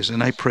exercise.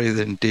 And I pray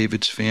that in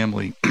David's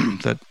family,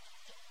 that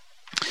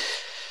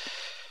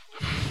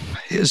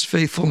his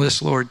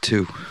faithfulness, Lord,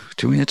 to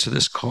answer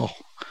this call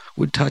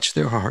would touch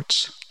their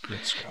hearts.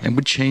 And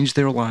would change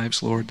their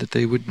lives, Lord, that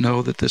they would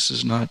know that this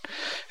is not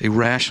a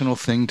rational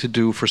thing to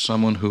do for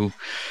someone who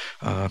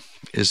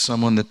is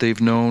someone that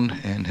they've known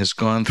and has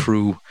gone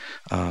through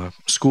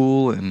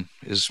school and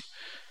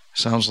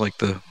sounds like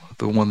the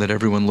one that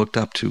everyone looked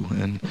up to,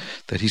 and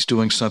that he's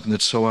doing something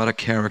that's so out of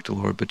character,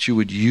 Lord. But you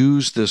would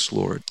use this,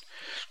 Lord,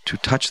 to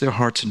touch their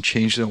hearts and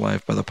change their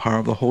life by the power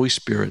of the Holy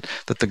Spirit,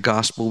 that the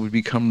gospel would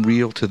become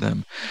real to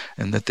them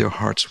and that their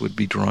hearts would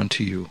be drawn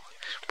to you.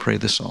 Pray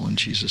this all in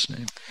Jesus'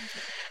 name.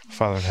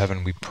 Father in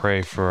heaven, we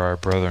pray for our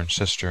brother and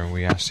sister, and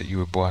we ask that you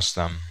would bless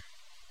them.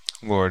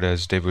 Lord,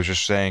 as David was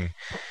just saying,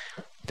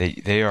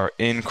 they are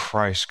in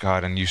Christ,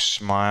 God, and you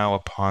smile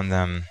upon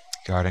them,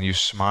 God, and you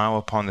smile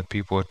upon the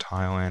people of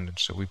Thailand. And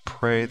so we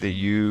pray that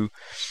you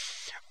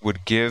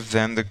would give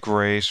them the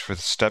grace for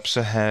the steps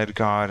ahead,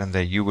 God, and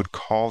that you would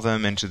call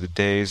them into the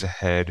days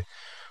ahead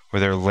where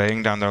they're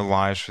laying down their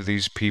lives for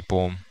these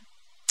people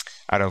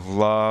out of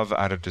love,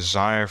 out of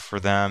desire for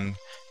them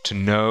to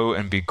know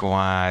and be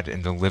glad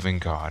in the living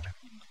God.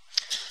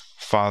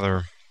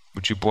 Father,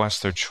 would you bless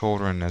their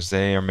children as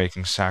they are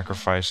making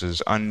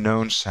sacrifices,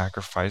 unknown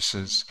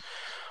sacrifices,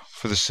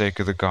 for the sake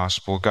of the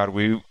gospel. God,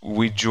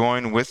 we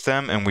join with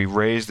them and we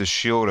raise the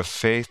shield of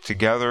faith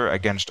together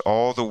against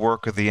all the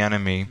work of the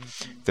enemy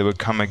that would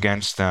come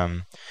against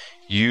them.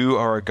 You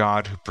are a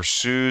God who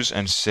pursues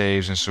and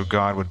saves, and so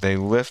God, would they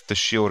lift the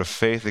shield of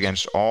faith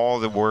against all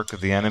the work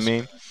of the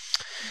enemy,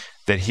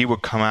 that he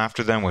would come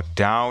after them with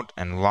doubt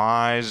and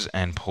lies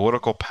and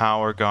political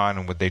power, God,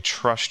 and would they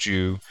trust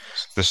you,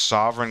 the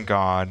sovereign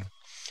God,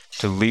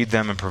 to lead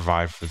them and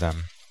provide for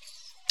them.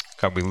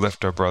 God, we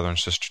lift our brother and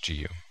sister to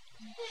you.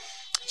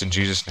 It's in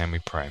Jesus' name we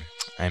pray.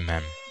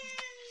 Amen.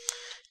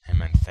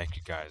 Amen. Thank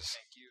you, guys.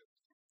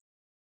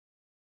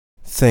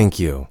 Thank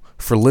you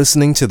for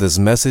listening to this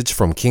message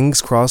from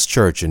King's Cross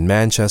Church in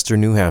Manchester,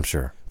 New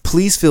Hampshire.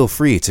 Please feel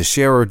free to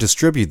share or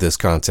distribute this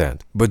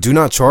content, but do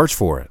not charge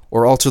for it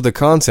or alter the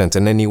content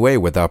in any way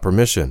without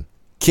permission.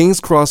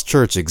 King's Cross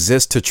Church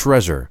exists to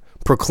treasure,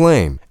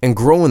 proclaim, and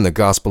grow in the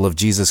gospel of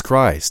Jesus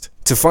Christ.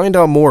 To find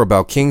out more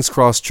about King's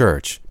Cross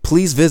Church,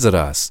 please visit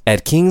us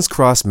at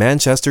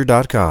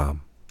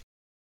kingscrossmanchester.com.